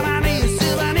 getting on my knees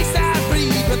till I need to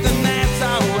breathe, but then that's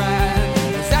alright,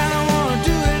 'cause I don't wanna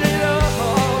do it at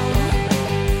all.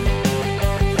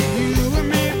 You and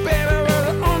me, baby, were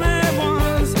the only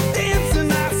ones dancing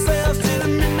ourselves to the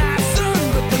midnight sun,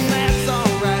 but then that's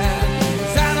alright,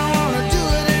 'cause I don't wanna do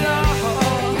it at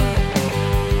all.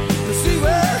 'Cause we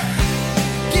were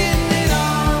getting it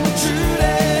on with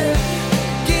Trudy,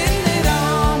 getting it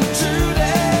on with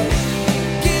Trudy.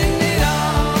 Getting it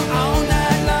on all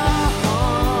night long.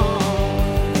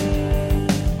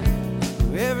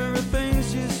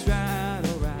 Everything's just right,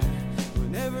 alright.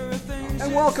 When everything's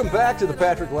And welcome back to the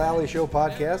Patrick Lally Show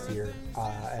podcast here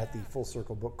at the Full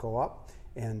Circle Book Co-op.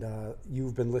 And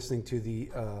you've been listening to the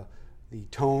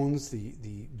tones,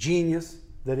 the genius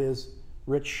that is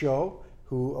Rich Show,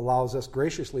 who allows us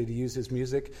graciously to use his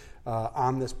music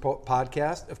on this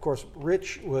podcast. Of course,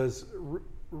 Rich was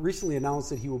recently announced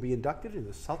that he will be inducted into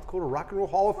the South Dakota Rock and Roll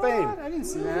Hall of Fame. I didn't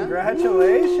see that.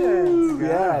 Congratulations.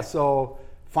 Yeah, so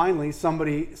finally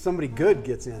somebody good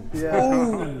gets in. Yeah.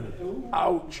 Ooh,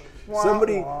 ouch.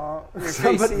 Somebody Face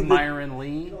that- Myron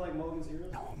Lee.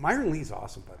 Myron Lee's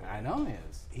awesome, by the way. I know he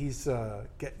is.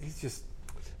 He's just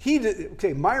he did,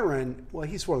 okay. Myron, well,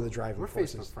 he's one of the driving We're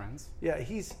forces. Facebook friends. Yeah,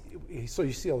 so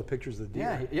you see all the pictures of the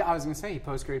deer. Yeah, I was gonna say he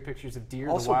posts great pictures of deer,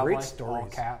 Also the wildlife, great stories. all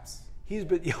caps. He's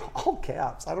been all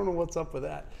caps. I don't know what's up with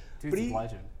that. Dude's but a he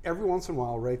legend. every once in a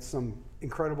while writes some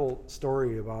incredible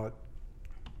story about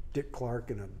Dick Clark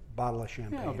and a bottle of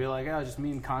champagne. Yeah, it'll be like, oh, just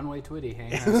me and Conway Twitty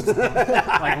hanging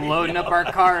out, like loading up our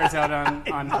cars out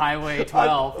on Highway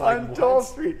 12. like, on what? 12th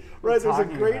Street. Right,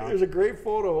 talking about? there's a great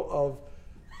photo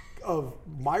of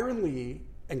Myron Lee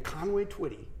and Conway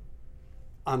Twitty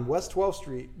on West 12th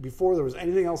Street before there was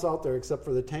anything else out there except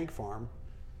for the tank farm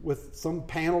with some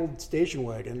paneled station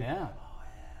wagon Yeah.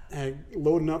 and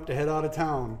loading up to head out of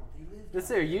town. There's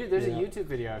a YouTube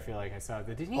video I feel like I saw.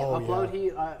 Didn't he Oh, upload?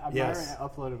 yeah. Yes. Myron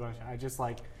uploaded a bunch. I just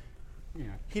like, you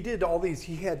know, He did all these.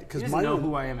 He had he because doesn't know Myron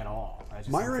who I am at all. I just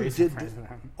am Myron Facebook did friends with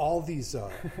him. all these.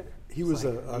 He was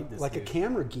like, I need this like a dude.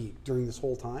 camera geek during this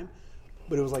whole time,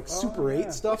 but it was like Super yeah.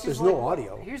 8 stuff. Which is There's no like-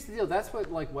 audio. Here's the deal. That's what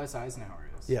like Wes Eisenhower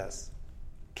is. Yes,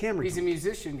 camera. He's a geek.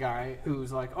 musician guy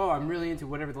who's like, oh, I'm really into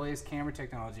whatever the latest camera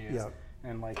technology is. Yeah.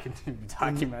 and like continue to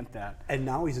document that. And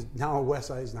now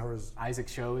Wes Eisenhower's Isaac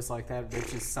Show is like that.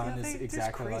 Rich's son is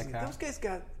exactly like that. Those guys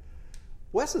got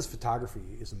Wes's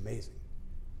photography is amazing,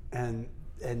 and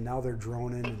now they're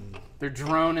droning and They're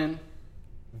droning,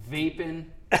 vaping.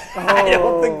 I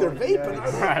don't think they're vaping.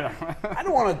 Yikes. I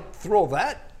don't want to throw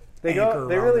that. They anchor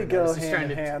They around really their go neck.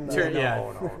 hand in hand. turn- though. yeah.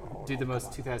 No. Do the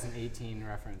most 2018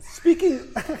 reference.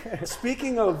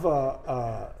 Speaking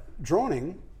of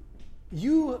droning,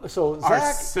 Are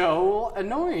Zach so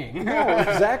annoying.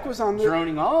 Zach was on the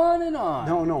Droning on and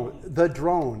on. the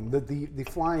drone, the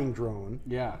flying drone,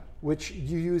 Yeah. which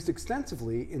you used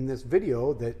extensively in this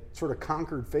video that sort of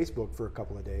conquered Facebook for a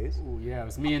couple of days. Ooh, yeah, it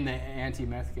was me and the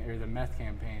anti-meth or the meth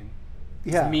campaign.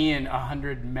 It Yeah. was me and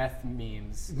 100 meth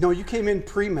memes No, you came in for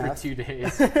pre-meth. 2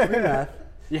 days. Pre-meth.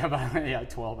 Yeah, but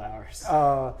 12 hours.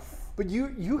 But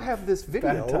you have this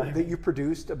video timing. that you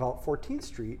produced about 14th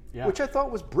Street, Yeah. which I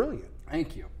thought was brilliant.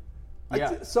 Thank you.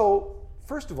 Yeah. So,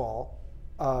 first of all,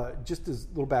 just as a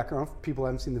little background for people who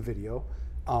haven't seen the video,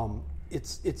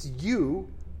 it's you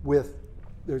with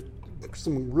there's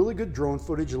some really good drone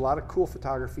footage, a lot of cool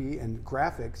photography and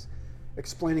graphics,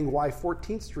 explaining why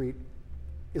 14th Street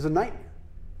is a nightmare.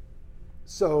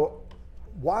 So,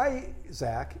 why,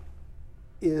 Zach,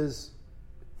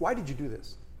 why did you do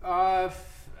this?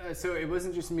 So it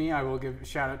wasn't just me. I will give a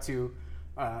shout out to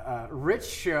Rich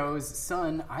Show's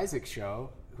son, Isaac Show,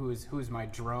 who's my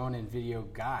drone and video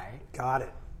guy. Got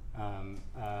it.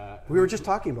 We were just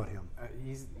talking about him.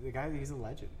 He's the guy. He's a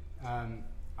legend.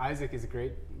 Isaac is a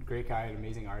great guy, an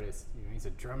amazing artist. You know, he's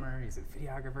a drummer. He's a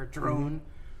videographer, drone,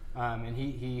 and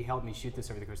he helped me shoot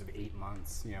this over the course of 8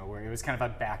 months. You know, where it was kind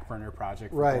of a back burner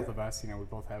project for Right. both of us. You know, we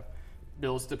both have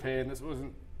bills to pay, and this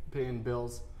wasn't paying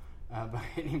bills by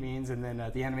any means. And then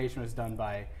the animation was done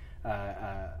by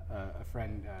a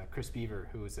friend, Chris Beaver,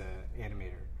 who was an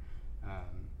animator.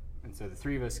 And so the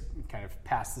three of us kind of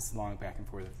passed this along back and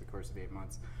forth over the course of 8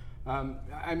 months.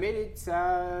 I made it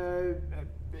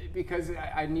because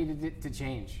I needed it to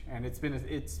change, and it's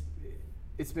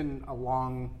been a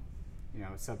long, you know,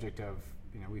 subject of,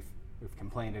 you know, we've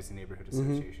complained as a neighborhood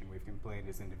association, we've complained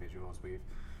as individuals, we've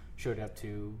showed up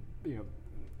to, you know,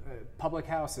 public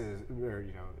houses or,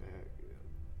 you know,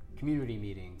 community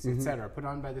meetings, et cetera, put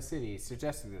on by the city,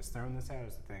 suggested this, thrown this out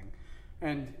as a thing,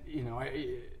 and you know,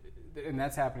 and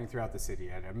that's happening throughout the city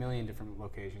at a million different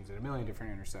locations, at a million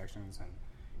different intersections, and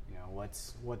you know,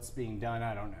 what's being done,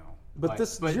 I don't know. But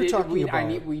you're talking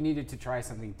about. We needed to try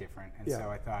something different, and so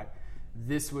I thought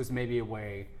this was maybe a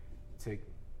way to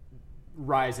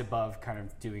rise above kind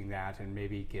of doing that, and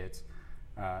maybe get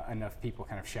enough people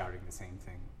kind of shouting the same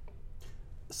thing.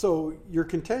 So your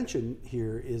contention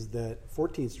here is that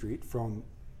 14th Street from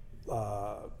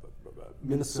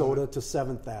Minnesota to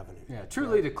 7th Avenue. Yeah,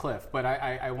 truly to Cliff, but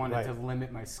I wanted Right. to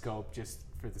limit my scope just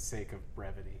for the sake of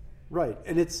brevity. Right,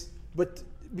 and but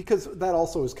because that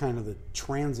also is kind of the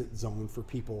transit zone for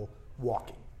people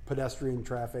walking, pedestrian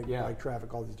traffic, Yeah. bike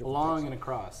traffic, all these different Along things. and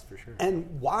across, for sure.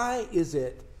 And why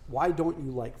don't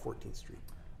you like 14th Street?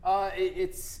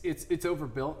 It's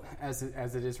overbuilt as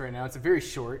it is right now. It's a very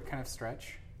short kind of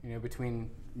stretch, you know,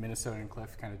 between Minnesota and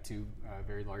Cliff, kind of two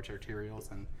very large arterials,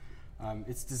 and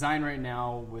it's designed right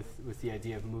now with the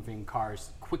idea of moving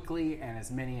cars quickly and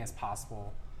as many as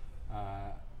possible. You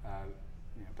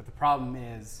know, but the problem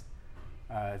is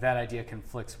that idea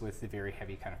conflicts with the very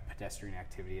heavy kind of pedestrian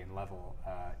activity and level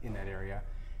in that area.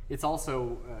 It's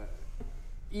also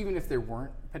even if there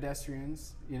weren't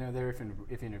pedestrians, you know, there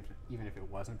even if it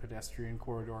wasn't a pedestrian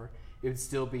corridor, it would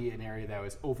still be an area that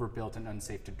was overbuilt and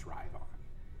unsafe to drive on.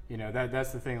 You know,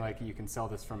 that's the thing. Like, you can sell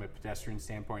this from a pedestrian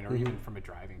standpoint, or even from a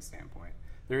driving standpoint.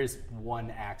 There is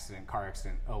one car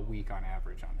accident a week on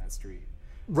average on that street.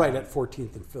 Right at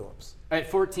 14th and Phillips. At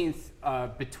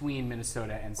 14th, between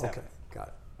Minnesota and 7th. Okay, got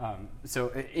it. So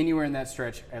anywhere in that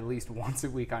stretch, at least once a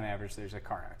week on average, there's a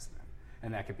car accident,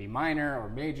 and that could be minor or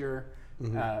major.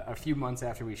 A few months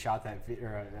after we shot that,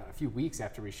 or a few weeks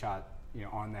after we shot, you know,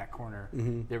 on that corner,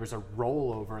 there was a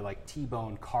rollover, like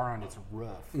T-bone car on its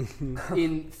roof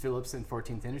in Phillips and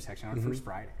 14th intersection on First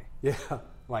Friday. Yeah.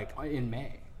 Like in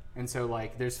May, and so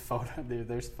like there's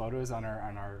photos on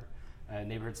our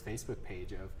neighborhood's Facebook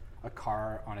page of a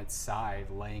car on its side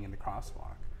laying in the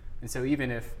crosswalk, and so even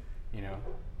if, you know,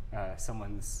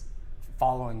 someone's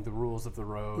following the rules of the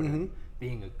road and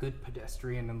being a good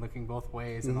pedestrian and looking both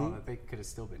ways and all that, they could have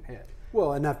still been hit.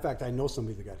 Well, in that fact, I know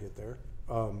somebody that got hit there,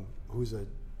 who's a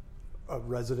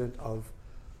resident of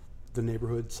the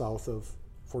neighborhood south of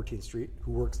 14th Street,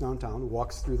 who works downtown, who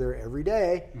walks through there every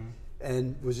day,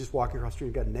 and was just walking across the street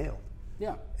and got nailed.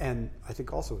 Yeah. And I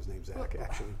think also his name's Zach,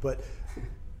 actually. But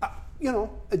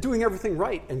doing everything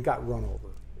right and got run over.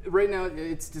 Right now,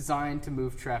 it's designed to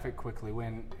move traffic quickly.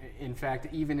 When, in fact,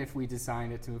 even if we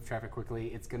design it to move traffic quickly,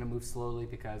 it's going to move slowly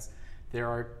because there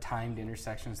are timed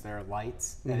intersections. There are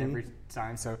lights at every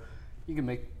time. So you can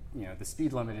make, the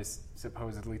speed limit is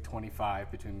supposedly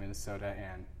 25 between Minnesota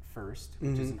and First,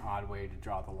 which is an odd way to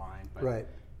draw the line. But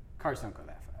cars don't go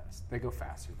that fast. They go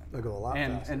faster than that. They go a lot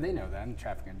faster. And they know that, and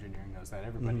traffic engineering knows that.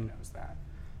 Everybody knows that.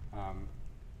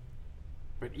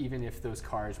 But even if those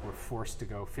cars were forced to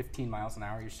go 15 miles an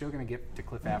hour, you're still going to get to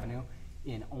Cliff Avenue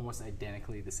in almost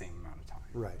identically the same amount of time.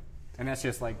 Right. And that's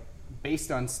just like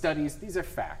based on studies. These are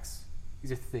facts.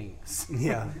 These are things.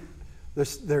 Yeah.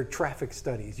 They're traffic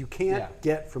studies. You can't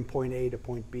get from point A to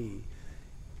point B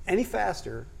any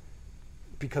faster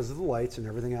because of the lights and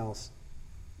everything else,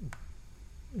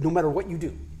 no matter what you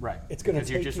do. Right. It's going to take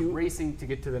you... Because you're just racing to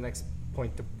get to the next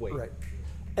point to wait. Right.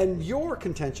 And your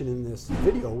contention in this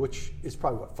video, which is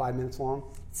probably, 5 minutes long?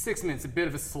 6 minutes, a bit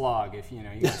of a slog if, you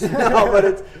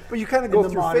No, but you kind of go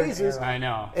through phases. I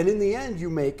know. And in the end, you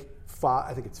make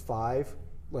I think it's 5,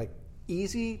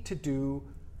 easy to do.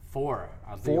 4.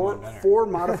 I'll do one better. 4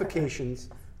 modifications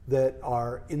that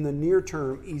are, in the near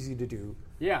term, easy to do.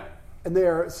 Yeah. And they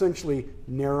are essentially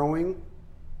narrowing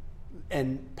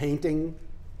and painting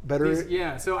better.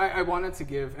 So I wanted to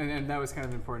give, and that was kind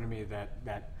of important to me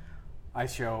that I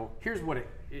show, here's what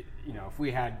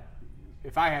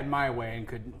if I had my way and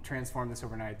could transform this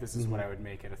overnight, this is what I would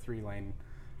make it, a 3-lane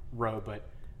road. But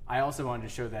I also wanted to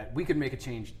show that we could make a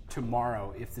change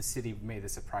tomorrow if the city made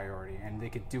this a priority, and they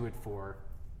could do it for,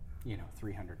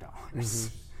 $300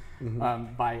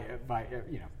 by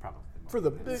probably. For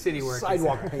the city work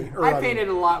sidewalk paint. I painted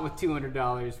a lot with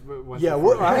 $200. Yeah,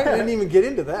 I didn't even get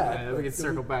into that. We can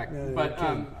circle back. But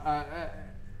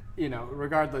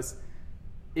regardless,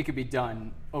 it could be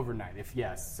done overnight if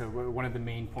yes. So one of the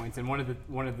main points and one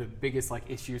of the biggest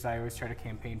issues I always try to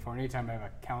campaign for. Anytime I have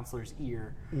a councilor's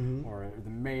ear or the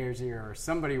mayor's ear or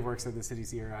somebody who works at the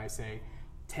city's ear, I say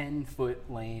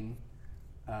 10-foot lane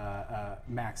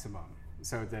maximum.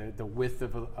 So the width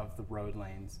of the road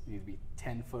lanes need to be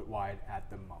 10 foot wide at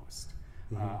the most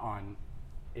on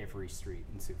every street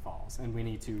in Sioux Falls. And we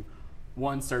need to,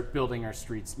 1, start building our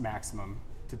streets maximum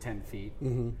to 10 feet,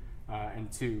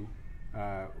 and 2,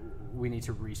 we need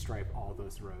to restripe all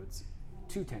those roads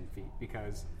to 10 feet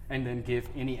and then give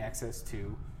any access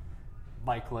to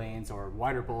bike lanes or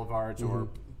wider boulevards or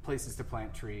places to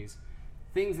plant trees,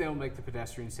 things that will make the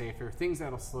pedestrian safer, things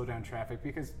that will slow down traffic,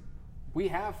 because we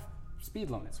have speed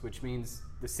limits, which means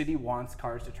the city wants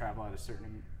cars to travel at a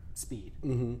certain speed.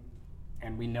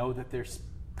 And we know that there's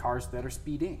cars that are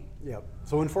speeding. Yep.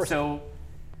 So enforce it. So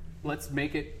let's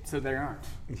make it so there aren't.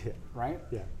 Yeah. Right?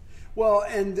 Yeah. Well,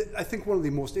 and I think one of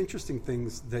the most interesting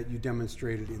things that you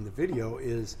demonstrated in the video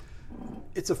is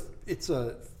it's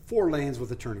a 4 lanes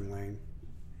with a turning lane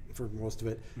for most of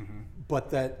it, but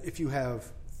that if you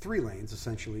have 3 lanes,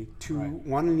 essentially, 2,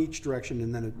 one in each direction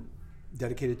and then a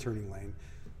dedicated turning lane,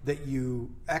 that you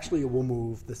actually will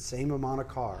move the same amount of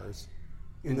cars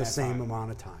in the same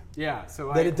amount of time. Yeah,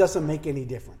 so it doesn't make any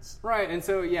difference. Right, and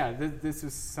so this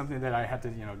was something that I had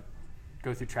to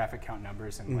go through traffic count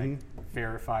numbers and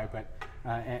verify, but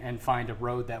and find a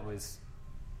road that was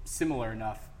similar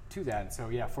enough to that. And so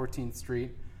 14th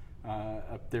Street,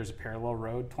 there's a parallel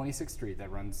road, 26th Street,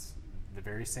 that runs the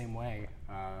very same way.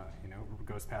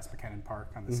 Goes past McKinnon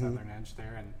Park on the southern edge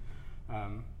there,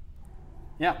 and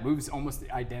moves almost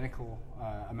the identical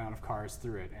amount of cars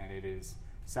through it, and it is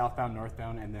southbound,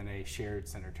 northbound, and then a shared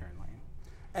center turn lane.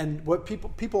 And what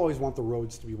people always want the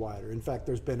roads to be wider. In fact,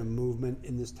 there's been a movement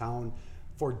in this town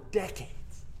for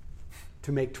decades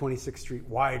to make 26th Street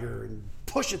wider and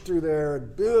push it through there.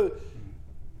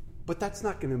 But that's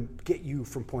not going to get you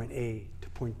from point A to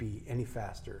point B any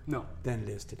faster than it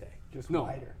is today. Just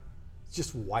wider. It's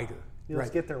just wider.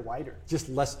 Let's get there wider. Just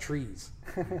less trees.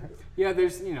 Yeah,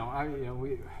 there's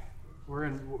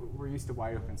we're used to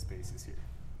wide open spaces here,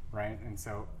 right? And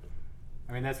so,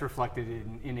 that's reflected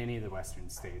in any of the western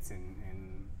states,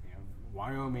 in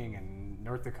Wyoming and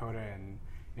North Dakota, and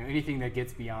anything that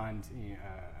gets beyond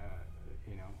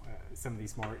some of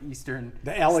these more eastern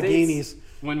the Alleghenies. States,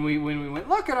 when we went,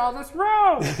 look at all this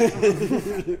road.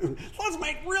 Let's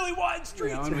make really wide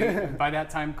streets. By that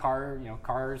time,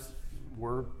 cars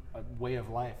were a way of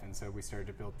life, and so we started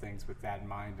to build things with that in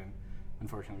mind, and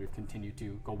unfortunately we've continued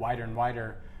to go wider and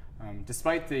wider,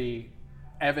 despite the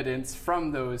evidence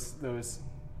from those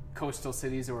coastal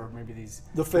cities, or maybe these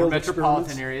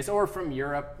metropolitan areas, or from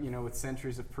Europe, with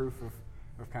centuries of proof of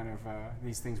kind of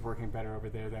these things working better over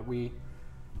there, that we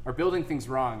are building things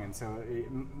wrong. And so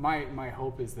my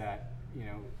hope is that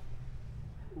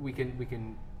we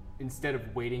can instead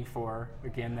of waiting for,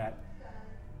 again,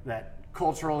 that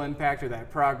cultural impact or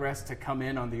that progress to come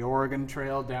in on the Oregon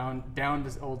Trail down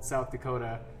to old South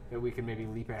Dakota, that we can maybe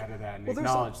leap ahead of that and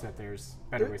acknowledge that there's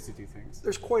better ways to do things.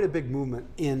 There's quite a big movement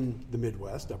in the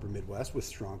Midwest, upper Midwest, with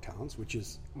Strong Towns, which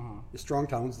is the Strong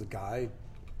Towns, the guy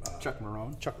Chuck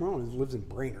Marone. Chuck Marone lives in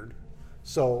Brainerd.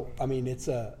 So, I mean, it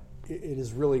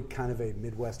is really kind of a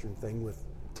Midwestern thing with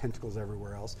tentacles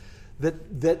everywhere else.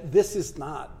 That this is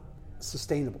not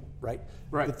sustainable, right?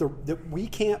 Right. That we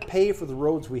can't pay for the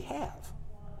roads we have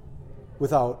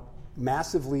without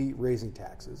massively raising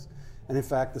taxes. And in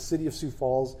fact, the city of Sioux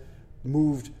Falls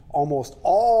moved almost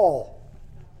all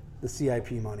the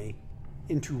CIP money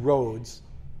into roads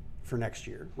for next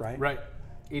year, right? Right.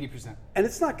 80%. And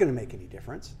it's not going to make any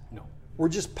difference. No. We're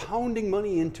just pounding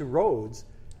money into roads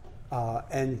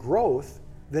and growth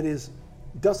that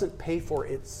doesn't pay for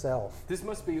itself. This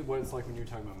must be what it's like when you're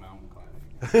talking about mountain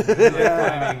climbing.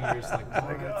 Climbing, you're just like,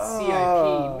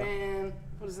 CIP, man.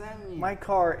 What does that mean? My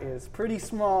car is pretty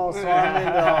small, so I'm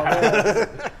into all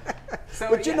this.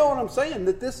 But you know what I'm saying?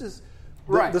 That this is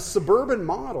the suburban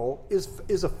model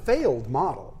is a failed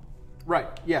model. Right.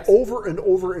 Yes. Over and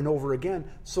over and over again.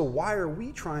 So why are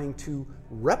we trying to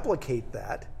replicate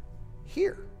that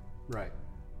here? Right.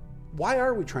 Why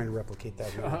are we trying to replicate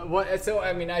that here? So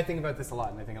I mean, I think about this a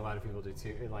lot, and I think a lot of people do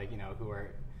too. Like, you know,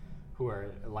 who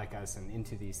are like us and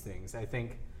into these things. I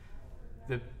think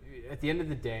at the end of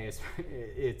the day,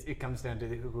 it comes down to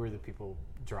who are the people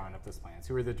drawing up those plans,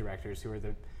 who are the directors, who are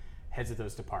the heads of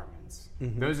those departments.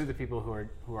 Mm-hmm. Those are the people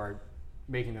who are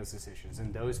making those decisions,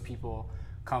 and those people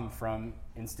come from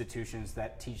institutions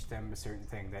that teach them a certain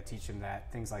thing, that teach them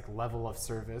that things like level of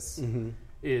service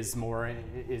is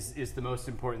the most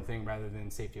important thing rather than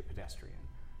safety of pedestrian.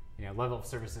 You know, level of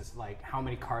service is like how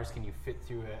many cars can you fit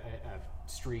through a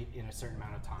street in a certain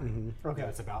amount of time. Okay. You know,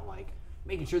 it's about like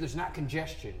making sure there's not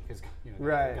congestion, because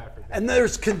right. And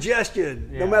there's congestion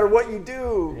no matter what you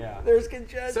do. Yeah. There's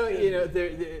congestion. So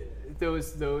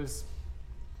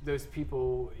those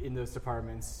people in those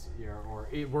departments, or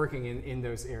working in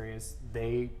those areas,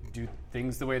 they do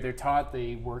things the way they're taught.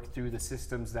 They work through the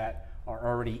systems that are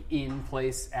already in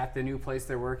place at the new place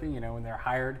they're working. You know, when they're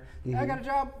hired, I got a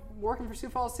job working for Sioux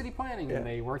Falls City Planning, and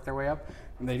they work their way up,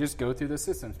 and they just go through the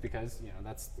systems because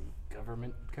that's the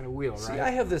government kind of wheel, right? See, I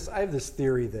have this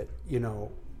theory that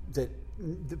that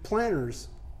the planners,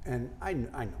 and I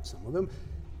know some of them,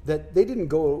 that they didn't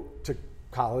go to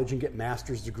college and get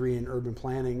master's degree in urban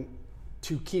planning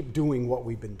to keep doing what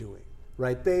we've been doing,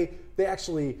 right? They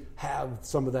actually have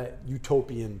some of that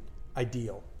utopian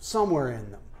ideal somewhere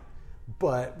in them.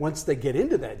 But once they get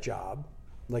into that job,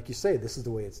 like you say, this is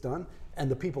the way it's done, and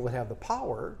the people that have the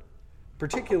power,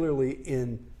 particularly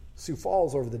in Sioux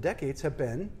Falls over the decades, have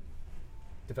been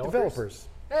developers.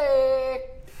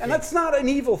 Hey! And that's not an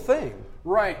evil thing.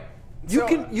 Right.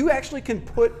 You actually can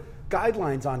put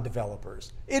guidelines on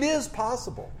developers. It is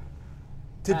possible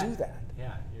to do that.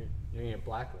 Yeah, you're in a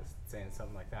blacklist saying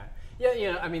something like that.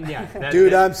 Yeah, I mean, yeah.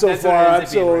 Dude, I'm so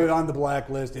on the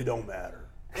blacklist, it don't matter.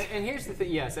 And here's the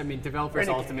thing, yes, I mean, developers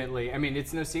ultimately, I mean,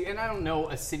 it's no secret, and I don't know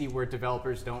a city where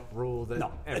developers don't rule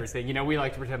everything. We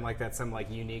like to pretend like that's some like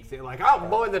unique thing, like, oh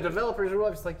boy, the developers rule.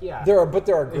 It's like, yeah. There are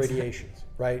gradations,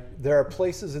 right? There are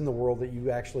places in the world that you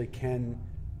actually can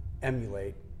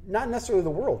emulate. Not necessarily the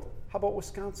world. How about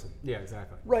Wisconsin? Yeah,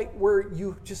 exactly. Right, where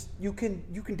you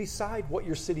can decide what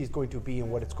your city is going to be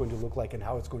and what it's going to look like and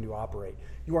how it's going to operate.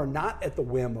 You are not at the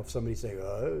whim of somebody saying,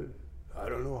 I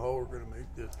don't know how we're going to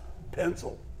make this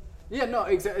pencil. Yeah, no,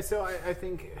 exactly. So I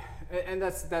think, and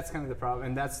that's kind of the problem,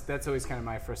 and that's always kind of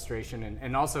my frustration,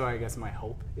 and also I guess my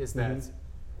hope is that.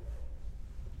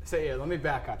 So yeah, let me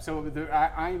back up. So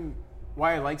I'm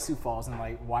why I like Sioux Falls and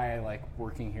like why I like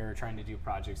working here, trying to do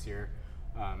projects here.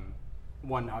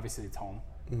 One, obviously it's home,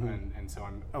 and so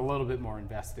I'm a little bit more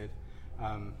invested,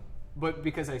 but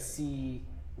because I see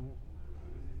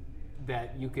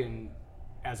that you can,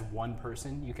 as one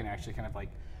person, you can actually kind of like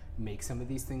make some of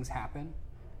these things happen,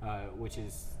 which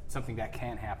is something that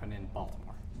can't happen in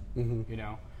Baltimore,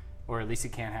 or at least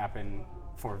it can't happen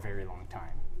for a very long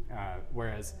time.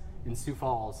 Whereas in Sioux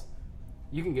Falls,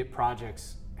 you can get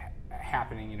projects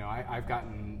happening. I've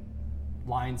gotten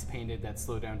lines painted that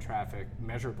slow down traffic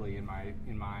measurably in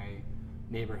my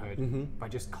neighborhood by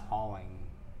just calling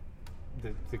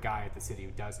the guy at the city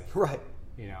who does it. Right.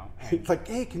 It's like,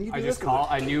 hey, can you do this?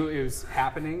 I knew it was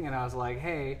happening, and I was like,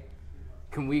 hey,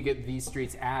 can we get these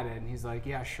streets added? And he's like,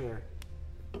 yeah, sure.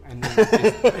 And then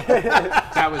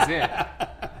that was it.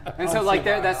 And so like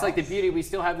that's like the beauty. We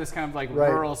still have this kind of like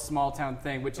rural small town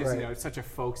thing, which is such a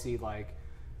folksy like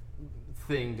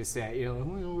thing to say. You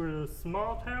know, we're a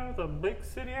small town with a big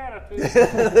city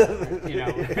attitude. You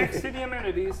know, big city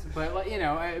amenities, but like, you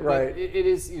know, Right. but it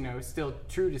is, you know, still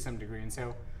true to some degree, and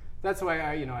so that's why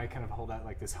I kind of hold out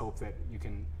like this hope that you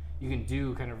can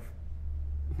do kind of.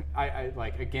 I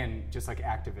like, again, just like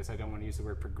activists, I don't want to use the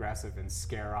word progressive and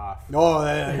scare off. No,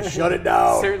 shut it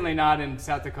down. Certainly not in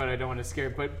South Dakota. I don't want to scare,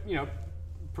 but you know,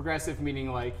 progressive meaning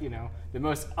like, you know, the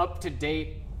most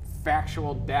up-to-date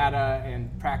factual data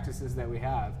and practices that we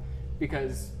have,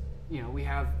 because you know we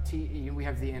have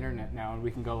the internet now, and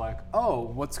we can go like, oh,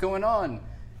 what's going on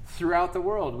throughout the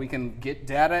world? We can get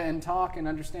data and talk and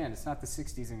understand. It's not the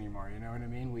 60s anymore. You know what I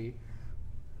mean?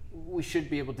 We should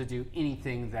be able to do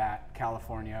anything that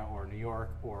California or New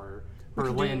York or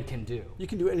Berlin can do. You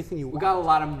can do anything you want. We got a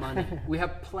lot of money. We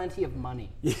have plenty of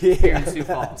money here in Sioux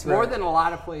Falls, more than a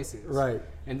lot of places. Right.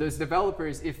 And those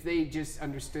developers, if they just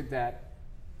understood that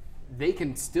they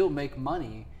can still make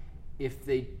money if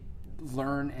they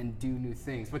learn and do new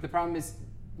things. But the problem is,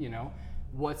 you know,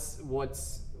 what's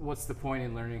the point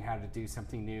in learning how to do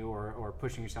something new or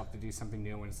pushing yourself to do something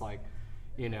new when it's like,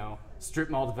 you know, strip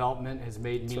mall development has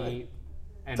made me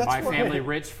and my family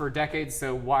rich for decades,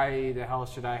 so why the hell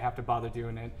should I have to bother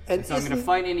doing it? And so I'm going to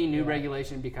fight any new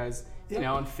regulation because, you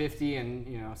know, I'm 50 and,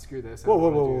 you know, screw this.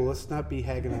 Whoa. Let's not be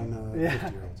hagging on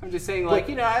 50-year-olds. I'm just saying, like,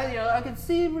 I can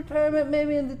see retirement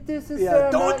maybe in the distance.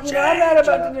 Don't change. I'm not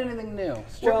about to do anything new.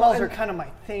 Strip malls are kind of my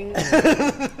thing.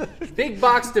 Big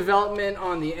box development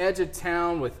on the edge of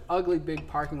town with ugly big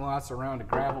parking lots around a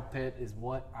gravel pit is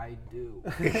what I do.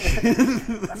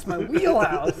 That's my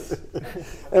wheelhouse.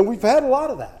 And we've had a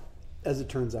lot of that, as it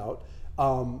turns out.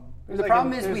 The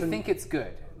problem is we think it's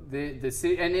good. The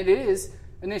city, and it is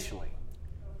initially.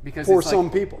 Because for it's like,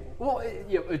 some people. Well,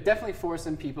 definitely for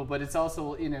some people, but it's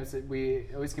also, you know, we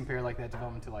always compare like that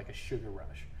development to like a sugar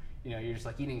rush. You know, you're just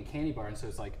like eating a candy bar, and so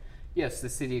it's like, yes, the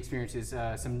city experiences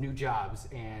some new jobs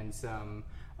and some.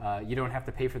 You don't have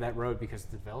to pay for that road because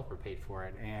the developer paid for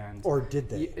it, and or did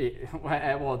they?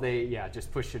 Well, they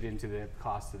just pushed it into the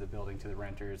cost of the building to the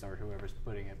renters or whoever's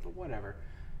putting it, but whatever.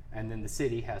 And then the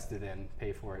city has to then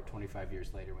pay for it 25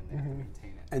 years later when they have to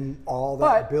maintain it. And all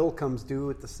that bill comes due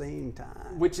at the same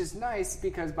time. Which is nice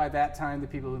because by that time, the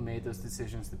people who made those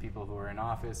decisions, the people who are in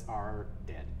office, are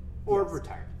dead or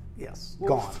retired. Yes,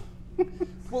 gone.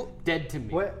 Well, dead to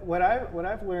me. What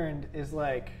I've learned is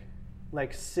like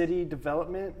city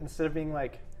development, instead of being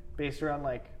like based around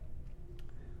like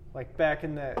back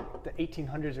in the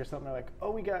 1800s or something, they're like, oh,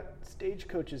 we got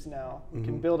stagecoaches now. We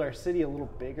can build our city a little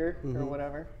bigger or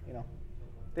whatever. You know,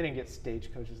 they didn't get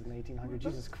stagecoaches in the 1800s.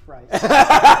 Jesus Christ!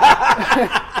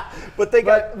 But they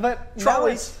got but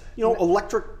trolleys. You know,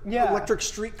 electric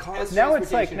street cars. Now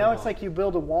it's like you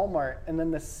build a Walmart and then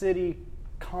the city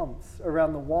comes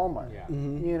around the Walmart. Yeah.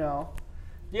 You know.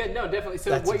 Yeah, no, definitely. So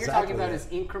That's what you're exactly talking about it. is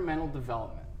incremental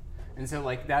development. And so,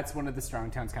 like, that's one of the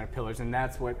Strong Towns kind of pillars, and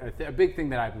that's what a big thing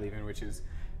that I believe in, which is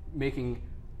making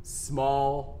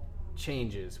small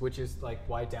changes, which is like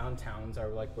why downtowns are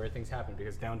like where things happen,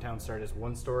 because downtown started as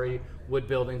one-story wood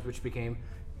buildings, which became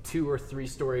 2 or 3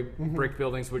 story brick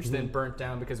buildings, which then burnt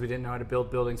down because we didn't know how to build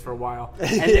buildings for a while,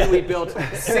 and then we built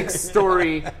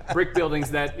 6-story brick buildings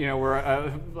that, you know,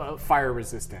 were fire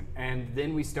resistant, and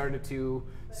then we started to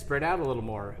spread out a little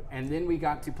more, and then we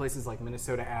got to places like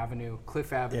Minnesota Avenue,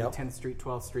 Cliff Avenue, 10th Street,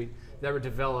 12th Street that were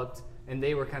developed, and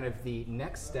they were kind of the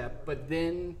next step. But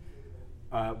then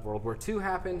World War II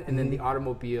happened, and then the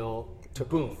automobile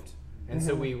boomed. And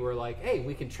so we were like, hey,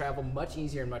 we can travel much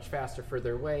easier and much faster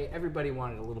further away. Everybody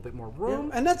wanted a little bit more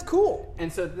room. And that's cool. And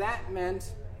so that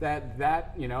meant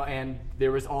that you know, and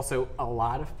there was also a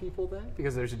lot of people then,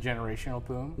 because there's a generational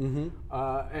boom.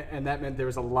 And that meant there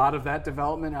was a lot of that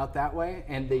development out that way.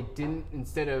 And they didn't,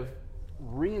 instead of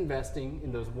reinvesting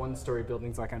in those 1-story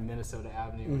buildings like on Minnesota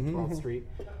Avenue and 12th Street,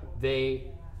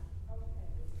 they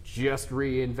just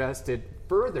reinvested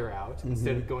further out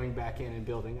instead of going back in and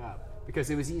building up.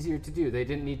 Because it was easier to do. They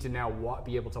didn't need to now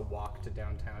be able to walk to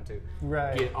downtown to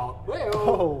get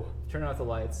all. Turn off the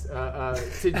lights.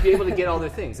 To be able to get all their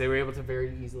things, they were able to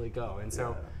very easily go, and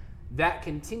so that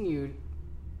continued.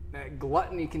 That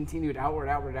gluttony continued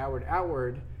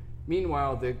outward.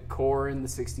 Meanwhile, the core in the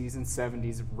 60s and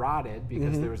 70s rotted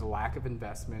because there was a lack of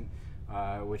investment,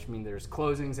 which means there's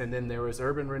closings, and then there was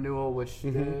urban renewal, which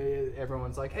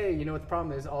everyone's like, hey, you know what the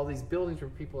problem is? All these buildings where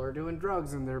people are doing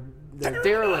drugs and they're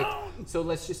derelict, so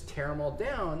let's just tear them all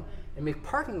down and make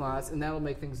parking lots, and that'll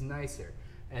make things nicer.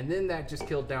 And then that just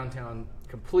killed downtown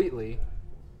completely.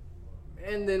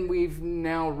 And then we've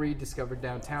now rediscovered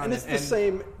downtown. And it's the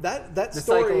same, that the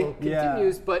story cycle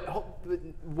continues, but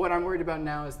what I'm worried about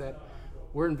now is that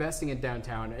we're investing in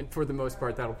downtown, and for the most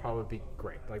part, that'll probably be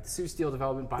great. Like the Sioux Steel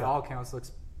development, by all accounts,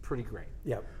 looks pretty great.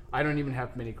 Yep. I don't even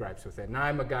have many gripes with it, and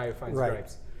I'm a guy who finds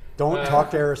gripes. Don't talk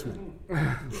to Arisman.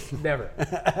 Never.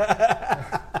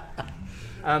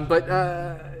 But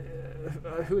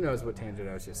who knows what tangent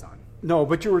I was just on? No,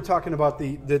 but you were talking about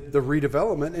the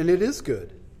redevelopment, and it is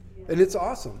good, and it's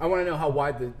awesome. I want to know how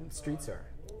wide the streets are.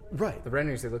 Right. The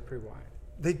renderings, they look pretty wide.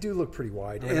 They do look pretty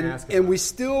wide, I'm gonna ask and about we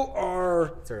still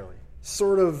are It's early.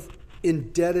 sort of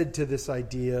indebted to this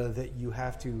idea that you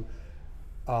have to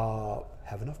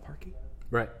have enough parking.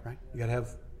 Right. Right. You got to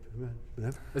have.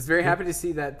 I was very happy to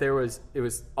see that it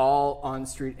was all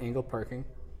on-street angle parking.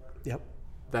 Yep.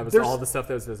 That was There's- all the stuff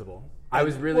that was visible. I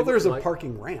was really well. There's like, a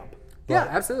parking ramp. Yeah,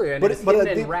 but- absolutely. And but- it's but hidden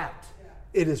I and think- wrapped.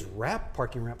 It is wrapped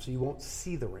parking ramp, so you won't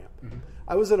see the ramp.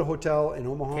 I was at a hotel in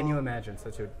Omaha. Can you imagine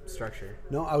such a structure?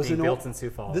 No, I was being in built in Sioux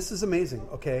Falls. This is amazing.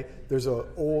 Okay, there's a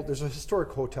historic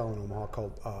hotel in Omaha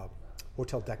called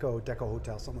Hotel Deco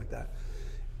Hotel, something like that.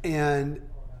 And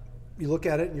you look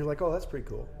at it and you're like, oh, that's pretty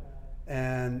cool.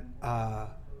 And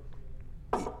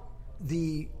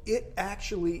it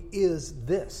actually is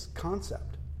this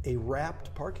concept, a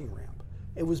wrapped parking ramp.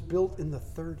 It was built in the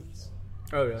 30s.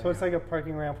 Oh, really? So it's like a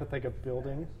parking ramp with like a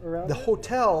building around The it?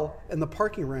 hotel and the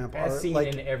parking ramp as are seen like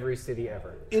in every city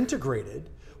ever. integrated.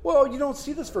 Well, you don't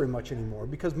see this very much anymore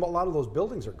because a lot of those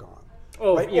buildings are gone.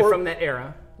 Oh, right? yeah, Or- from that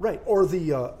era. Right, or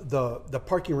the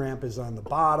parking ramp is on the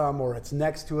bottom, or it's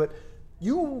next to it.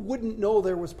 You wouldn't know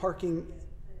there was parking.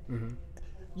 Mm-hmm.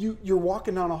 You're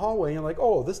walking down a hallway, and you're like,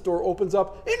 oh, this door opens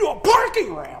up into a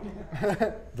parking ramp.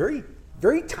 Very,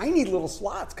 very tiny little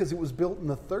slots because it was built in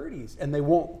the 30s, and they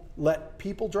won't let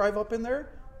people drive up in there.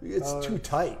 It's too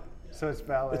tight. So it's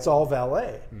valet. It's all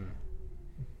valet.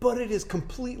 But it is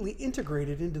completely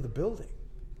integrated into the building.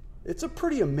 It's a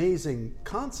pretty amazing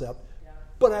concept,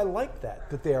 but I like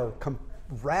that they are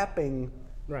wrapping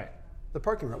Right. the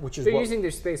parking lot, which is They're what, using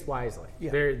their space wisely.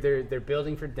 Yeah. They're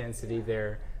building for density.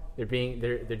 They're doing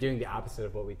the opposite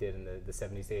of what we did in the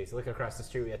 70s, 80s. Look across the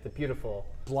street at the beautiful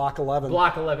Block 11.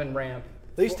 Block 11 ramp.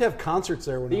 They used to have concerts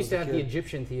there when They I used was to a have the kid.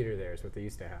 Egyptian theater there is what they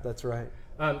used to have. That's right.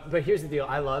 But here's the deal.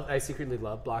 I secretly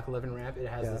love Block 11 ramp. It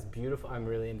has Yeah. this beautiful, I'm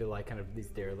really into like kind of these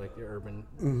derelict urban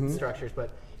Mm-hmm. structures, but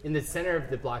in the center of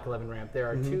the Block 11 ramp, there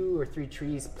are 2 or 3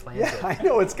 trees planted. Yeah, I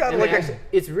know. It's got And like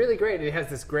it's really great. It has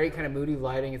this great kind of moody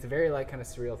lighting. It's a very like kind of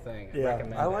surreal thing. I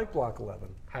recommend I it. like Block 11.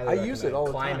 Highly I use it recommend. all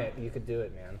the Climb time. it. You could do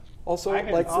it, man. Also, I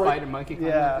can- like I'll- Spider monkey climb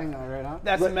Yeah. that thing right out.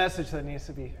 That's a message that needs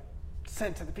to be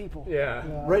sent to the people.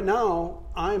 Yeah. right now,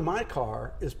 my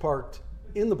car is parked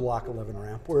in the Block 11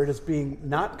 ramp where it is being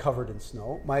not covered in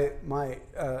snow. My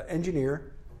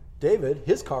engineer, David,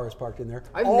 his car is parked in there.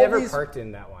 I've All never these- parked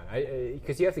in that one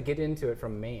because you have to get into it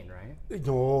from Maine, right?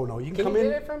 No, you can Can come you in.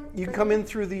 get it from- You can come in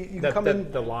through the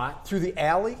The lot. through the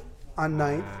alley on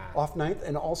 9th, off 9th,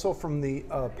 and also from the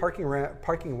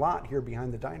parking lot here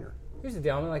behind the diner. Here's the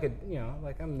deal. I'm like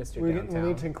I'm Mr. We Downtown.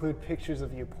 need to include pictures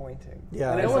of you pointing.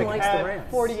 Yeah, And no it's one likes the at ramps.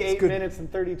 48 It's good. minutes and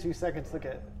 32 seconds. Look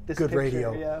at this Good picture.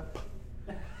 radio. Yeah.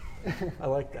 I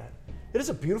like that. It is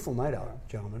a beautiful night out,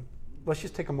 gentlemen. Let's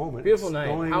just take a moment. Beautiful It's night.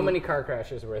 snowing How many car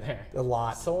crashes were there? A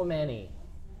lot. So many.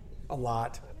 A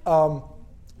lot.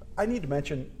 I need to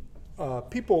mention,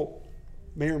 people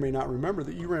may or may not remember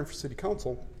that you ran for city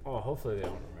council Oh, hopefully they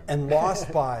don't remember. and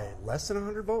lost by less than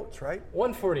 100 votes, right?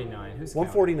 149. Who's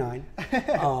 149.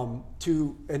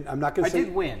 And I'm not going I to say.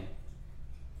 did win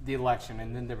the election,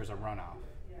 and then there was a runoff.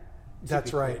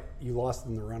 That's right. You lost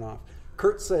in the runoff.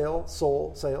 Kurt Sale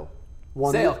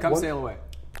won. Sail, come won- sail away.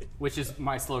 Which is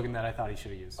my slogan that I thought he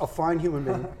should have used. A fine human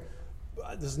being.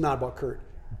 This is not about Kurt.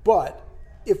 But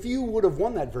if you would have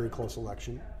won that very close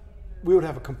election, we would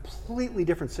have a completely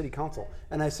different city council.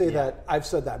 And I say that, I've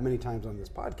said that many times on this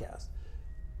podcast.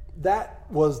 That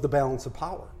was the balance of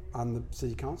power on the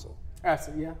city council.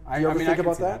 Absolutely, yeah. Do you ever I think can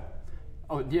about see that?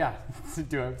 Oh, yeah.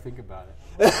 Do I ever think about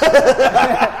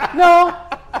it? No.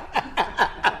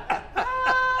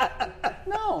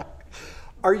 No.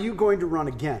 Are you going to run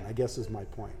again, I guess is my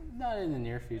point. Not in the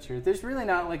near future. There's really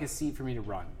not like a seat for me to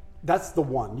run. That's the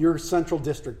one. You're Central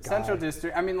District guy. Central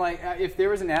District. I mean, like, if there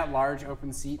was an at-large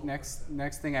open seat next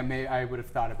thing, I would have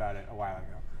thought about it a while ago.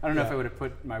 I don't know if Yeah. I would have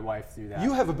put my wife through that.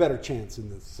 You have a better chance in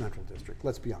the Central District,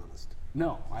 let's be honest.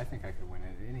 No, I think I could win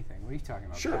anything. What are you talking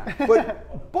about? Sure.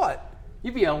 Pat? But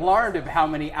You'd be alarmed at how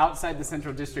many outside the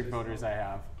Central District voters I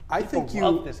have. I think you.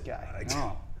 Love this guy.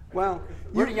 No. Well,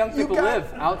 Where do young people got-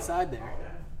 live? Outside there.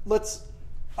 Let's.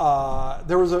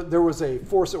 There was a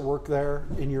force at work there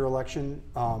in your election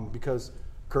because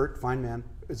Kurt, fine man,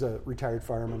 is a retired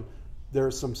fireman.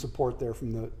 There's some support there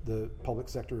from the public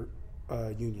sector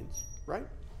unions, right?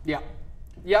 Yeah.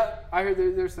 Yeah, I heard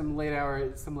there's some late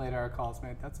hour calls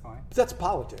made. That's fine. That's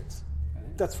politics.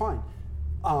 That's fine.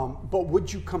 But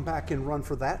would you come back and run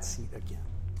for that seat again?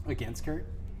 Against Kurt?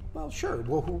 Well, sure.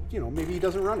 Well, maybe he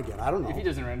doesn't run again. I don't know. If he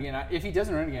doesn't run again,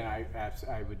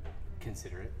 I would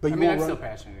consider it. But I'm still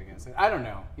passionate against it. I don't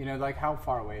know. Like how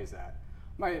far away is that?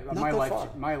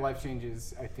 My life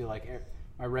changes. I feel like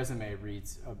my resume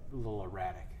reads a little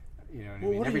erratic. You know what I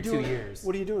mean? Every 2 years.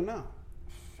 What are you doing now?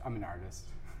 I'm an artist.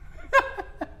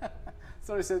 That's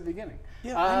what I said at the beginning.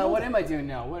 Yeah. What am I doing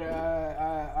now?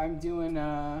 I'm doing.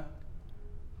 I'm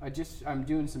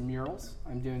doing some murals.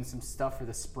 I'm doing some stuff for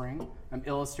the spring. I'm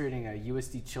illustrating a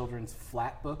USD Children's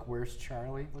flat book. Where's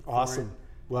Charlie? Look awesome.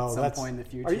 Well, at some point in the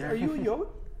future. Are you a Yote?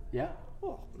 Yeah.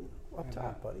 Oh, up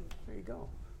top, buddy. There you go.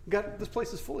 This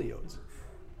place is full of Yotes,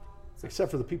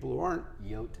 except for the people who aren't.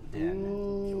 Yote Den.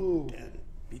 Ooh. Yote Den.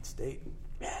 Beat State.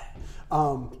 Yeah.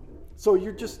 So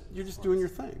you're just doing your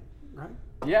thing, right?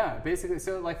 Yeah, basically.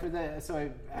 So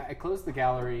I closed the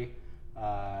gallery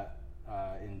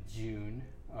in June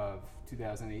of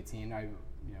 2018.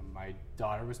 My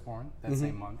daughter was born that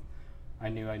same month. I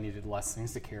knew I needed less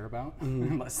things to care about,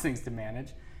 less things to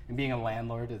manage, and being a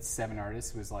landlord at 7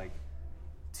 artists was like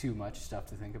too much stuff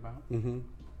to think about.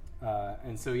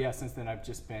 And so since then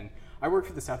I work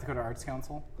for the South Dakota Arts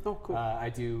Council. Oh, cool. I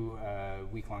do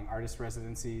week-long artist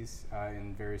residencies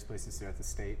in various places throughout the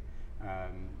state.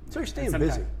 So you're staying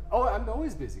busy. Oh, I'm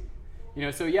always busy. We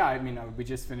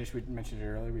just finished. We mentioned it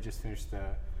earlier. We just finished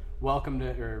the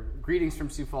greetings from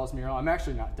Sioux Falls mural. I'm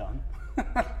actually not done.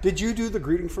 Did you do the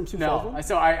greetings from Sioux Falls? No.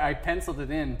 So I penciled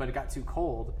it in, but it got too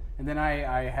cold, and then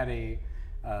I had a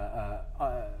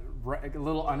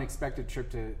little unexpected trip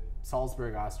to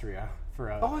Salzburg, Austria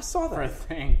for I saw that.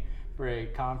 For a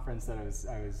conference that I was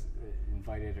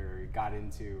invited or got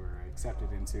into or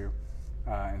accepted into.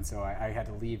 And so I had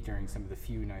to leave during some of the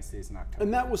few nice days in October.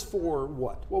 And that was for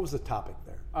what? What was the topic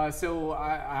there? So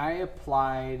I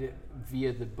applied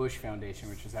via the Bush Foundation,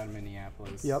 which is out of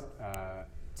Minneapolis,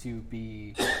 to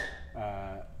be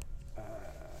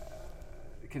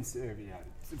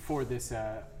for this.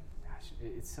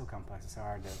 It's so complex. It's so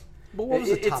hard to. But what was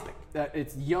the topic?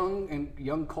 It's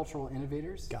young cultural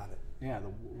innovators. Got it. Yeah,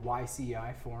 the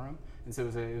YCI Forum. And so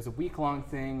it was a week-long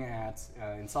thing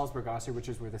in Salzburg, Austria, which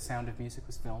is where The Sound of Music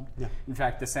was filmed. Yeah. In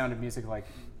fact, The Sound of Music,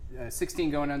 16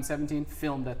 going on 17,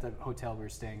 filmed at the hotel we were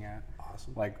staying at.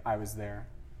 Awesome. I was there.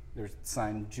 There's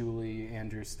signed Julie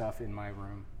Andrews stuff in my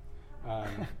room.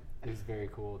 It was very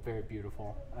cool, very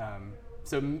beautiful.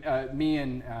 So me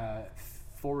and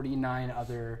 49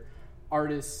 other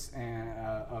artists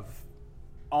of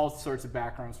all sorts of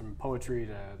backgrounds, from poetry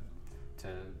to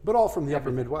but all from the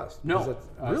Upper Midwest. No,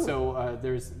 really?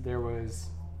 There was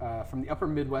from the Upper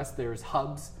Midwest. There's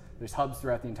hubs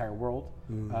throughout the entire world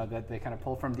that they kind of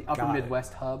pull from. The Upper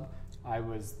Midwest hub.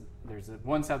 There's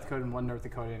one South Dakotan, one North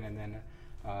Dakotan, and then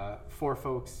 4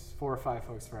 or 5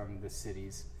 folks from the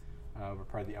cities were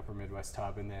part of the Upper Midwest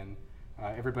hub, and then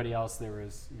everybody else. There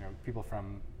was people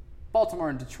from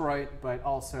Baltimore and Detroit, but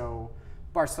also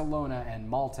Barcelona and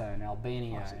Malta and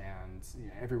Albania and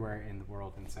everywhere in the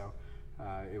world, and so.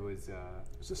 It was a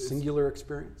singular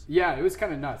experience. Yeah, it was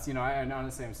kind of nuts. And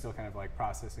honestly, I'm still kind of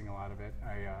precessing a lot of it.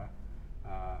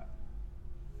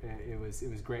 It was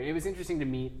great. It was interesting to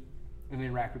meet and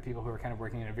interact with people who are kind of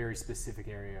working in a very specific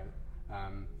area.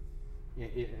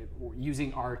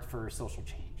 Using art for social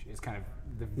change is kind of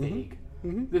the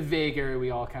vague area we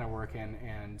all kind of work in,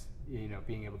 and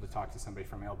being able to talk to somebody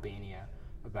from Albania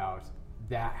about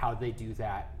that, how they do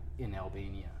that in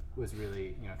Albania, was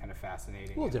really kind of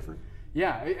fascinating. A little different.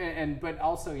 Yeah, but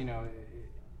also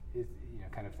it's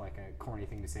kind of like a corny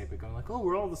thing to say, but going oh,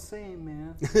 we're all the same,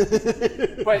 man.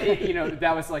 But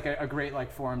that was a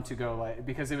great forum to go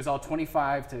because it was all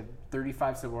 25 to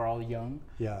 35, so we're all young.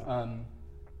 Yeah.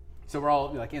 So we're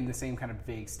all in the same kind of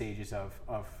vague stages of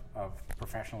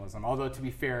professionalism. Although to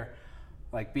be fair,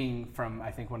 being from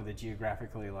I think one of the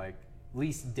geographically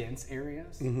least dense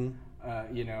areas, I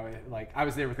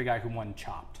was there with the guy who won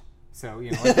Chopped. So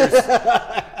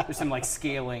there's some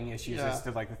scaling issues as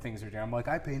to the things we're doing. I'm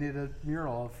I painted a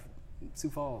mural of Sioux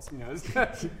Falls. They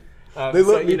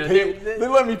let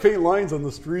me paint lines on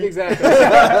the street. Exactly.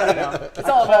 It's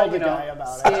all about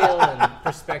scale and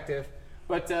perspective.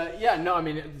 But it's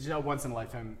a once in a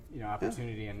lifetime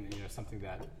opportunity, and something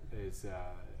that is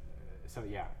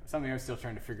something I'm still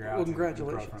trying to figure out. Well,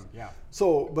 congratulations. And grow from. Yeah.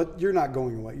 So, but you're not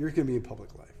going away. You're going to be in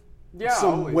public life. Yeah,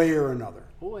 some always. way or another.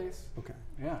 Always. Okay.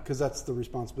 Yeah. Because that's the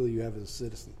responsibility you have as a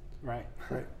citizen. Right.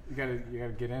 Right. You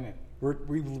gotta get in it.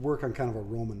 We work on kind of a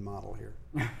Roman model here.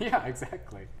 Yeah,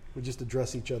 exactly. We just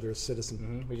address each other as citizens.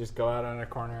 Mhm. We just go out on a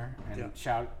corner and Yeah.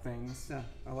 shout things. Yeah,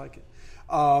 I like it.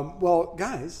 Well,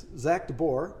 guys, Zach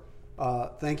DeBoer,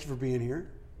 thank you for being here.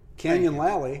 Canyon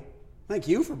Lally, thank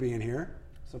you for being here.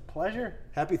 It's a pleasure.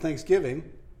 Happy Thanksgiving.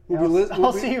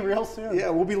 I'll see you real soon. Yeah,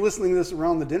 we'll be listening to this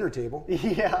around the dinner table.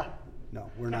 Yeah. No,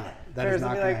 we're not. That There's is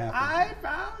not gonna going be to happen. I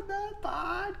found the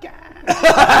podcast.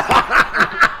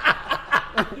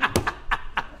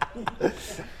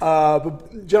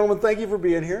 But gentlemen, thank you for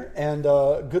being here, and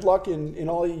good luck in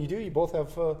all you do. You both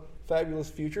have fabulous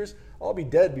futures. I'll be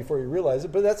dead before you realize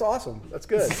it, but that's awesome. That's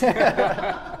good.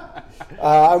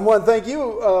 I want to thank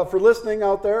you for listening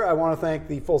out there. I want to thank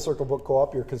the Full Circle Book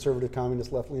Co-op, your conservative,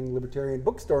 communist, left-leaning, libertarian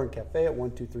bookstore and cafe at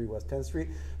 123 West 10th Street.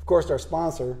 Of course, our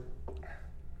sponsor,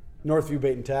 Northview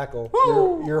Bait and Tackle.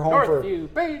 Your home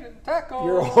Northview Bait and Tackle.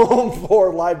 Your home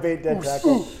for live bait, dead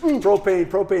tackle,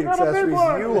 propane accessories,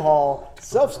 U-Haul,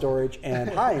 self-storage,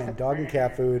 and high-end dog and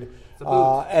cat food.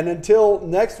 And until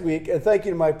next week, and thank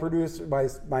you to my producer,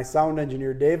 my sound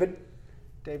engineer, David,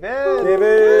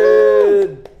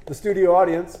 the studio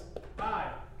audience. Bye.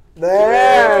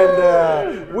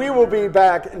 And we will be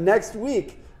back next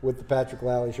week with the Patrick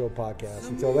Lally Show podcast.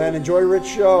 Until then, enjoy Rich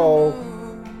Show.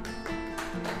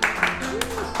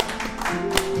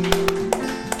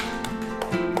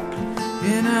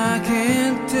 And I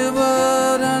can't tell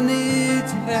what I need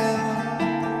to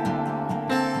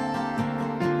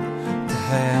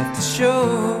have to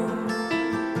show.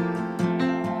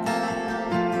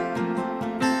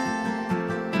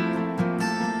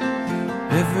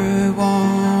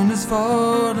 Everyone has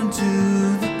fallen to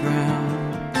the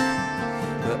ground,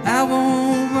 but I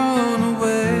won't run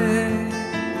away.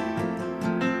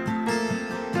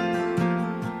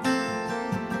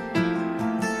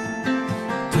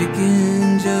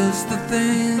 Taking just the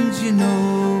things you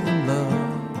know and love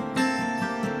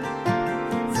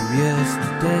from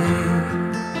yesterday.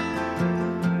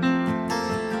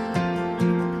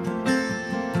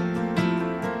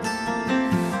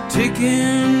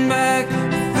 Taking back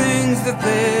the things that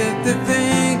they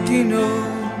think you know.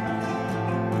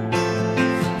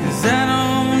 'Cause I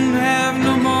don't have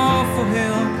no more for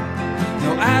him.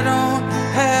 No, I don't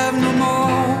have no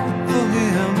more for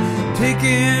him.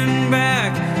 Taking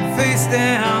back face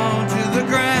down to the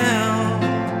ground.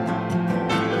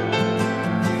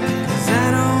 'Cause I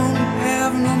don't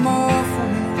have no more for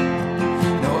him.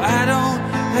 No, I don't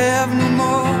have no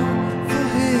more for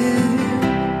him.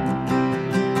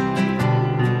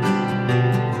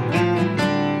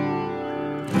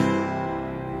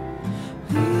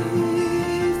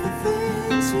 Leave the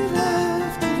things you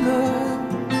love to love,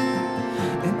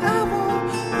 and I won't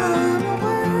run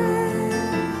away.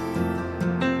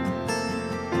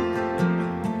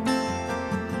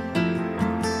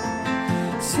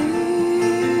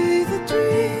 See the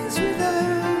dreams we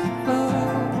love.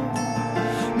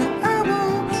 No, I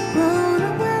won't run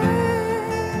away.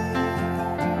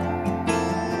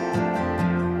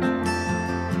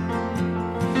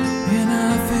 And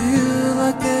I feel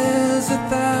like there's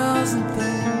 1,000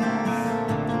 things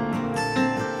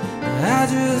that I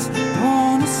just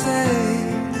wanna say.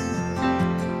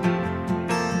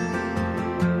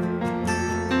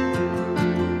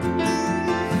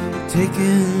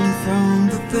 Taken from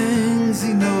the things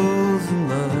he knows and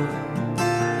loves,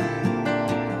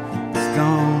 it's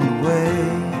gone away.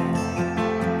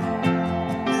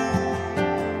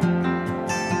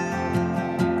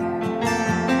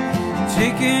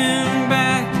 Taking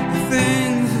back the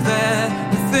things that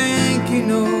we think he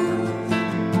knows.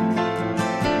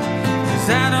 'Cause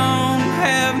I don't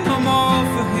have no more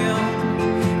for him.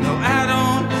 No, I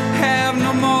don't have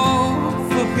no more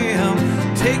for him.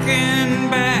 Taking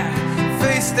back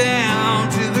face down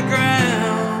to the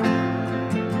ground.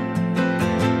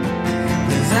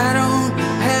 'Cause I don't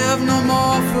have no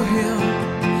more for him.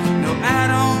 No, I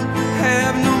don't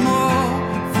have no more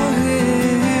for him.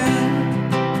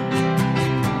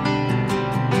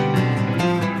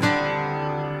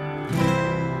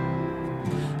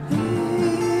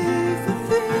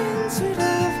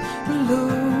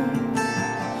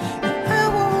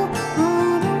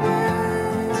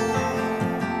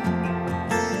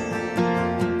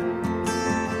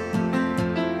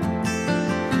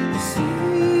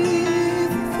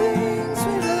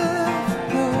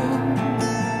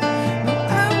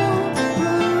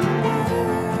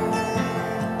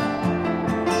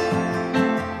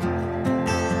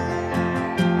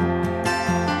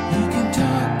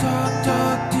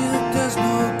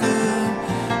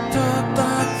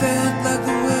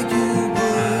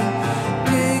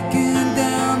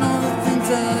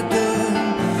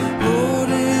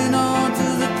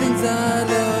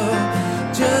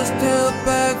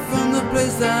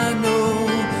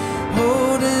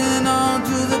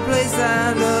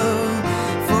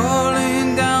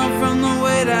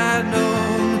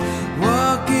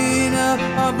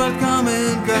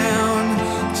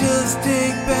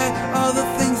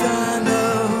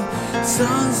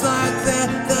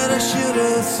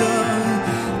 little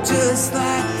sun, just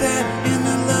like that.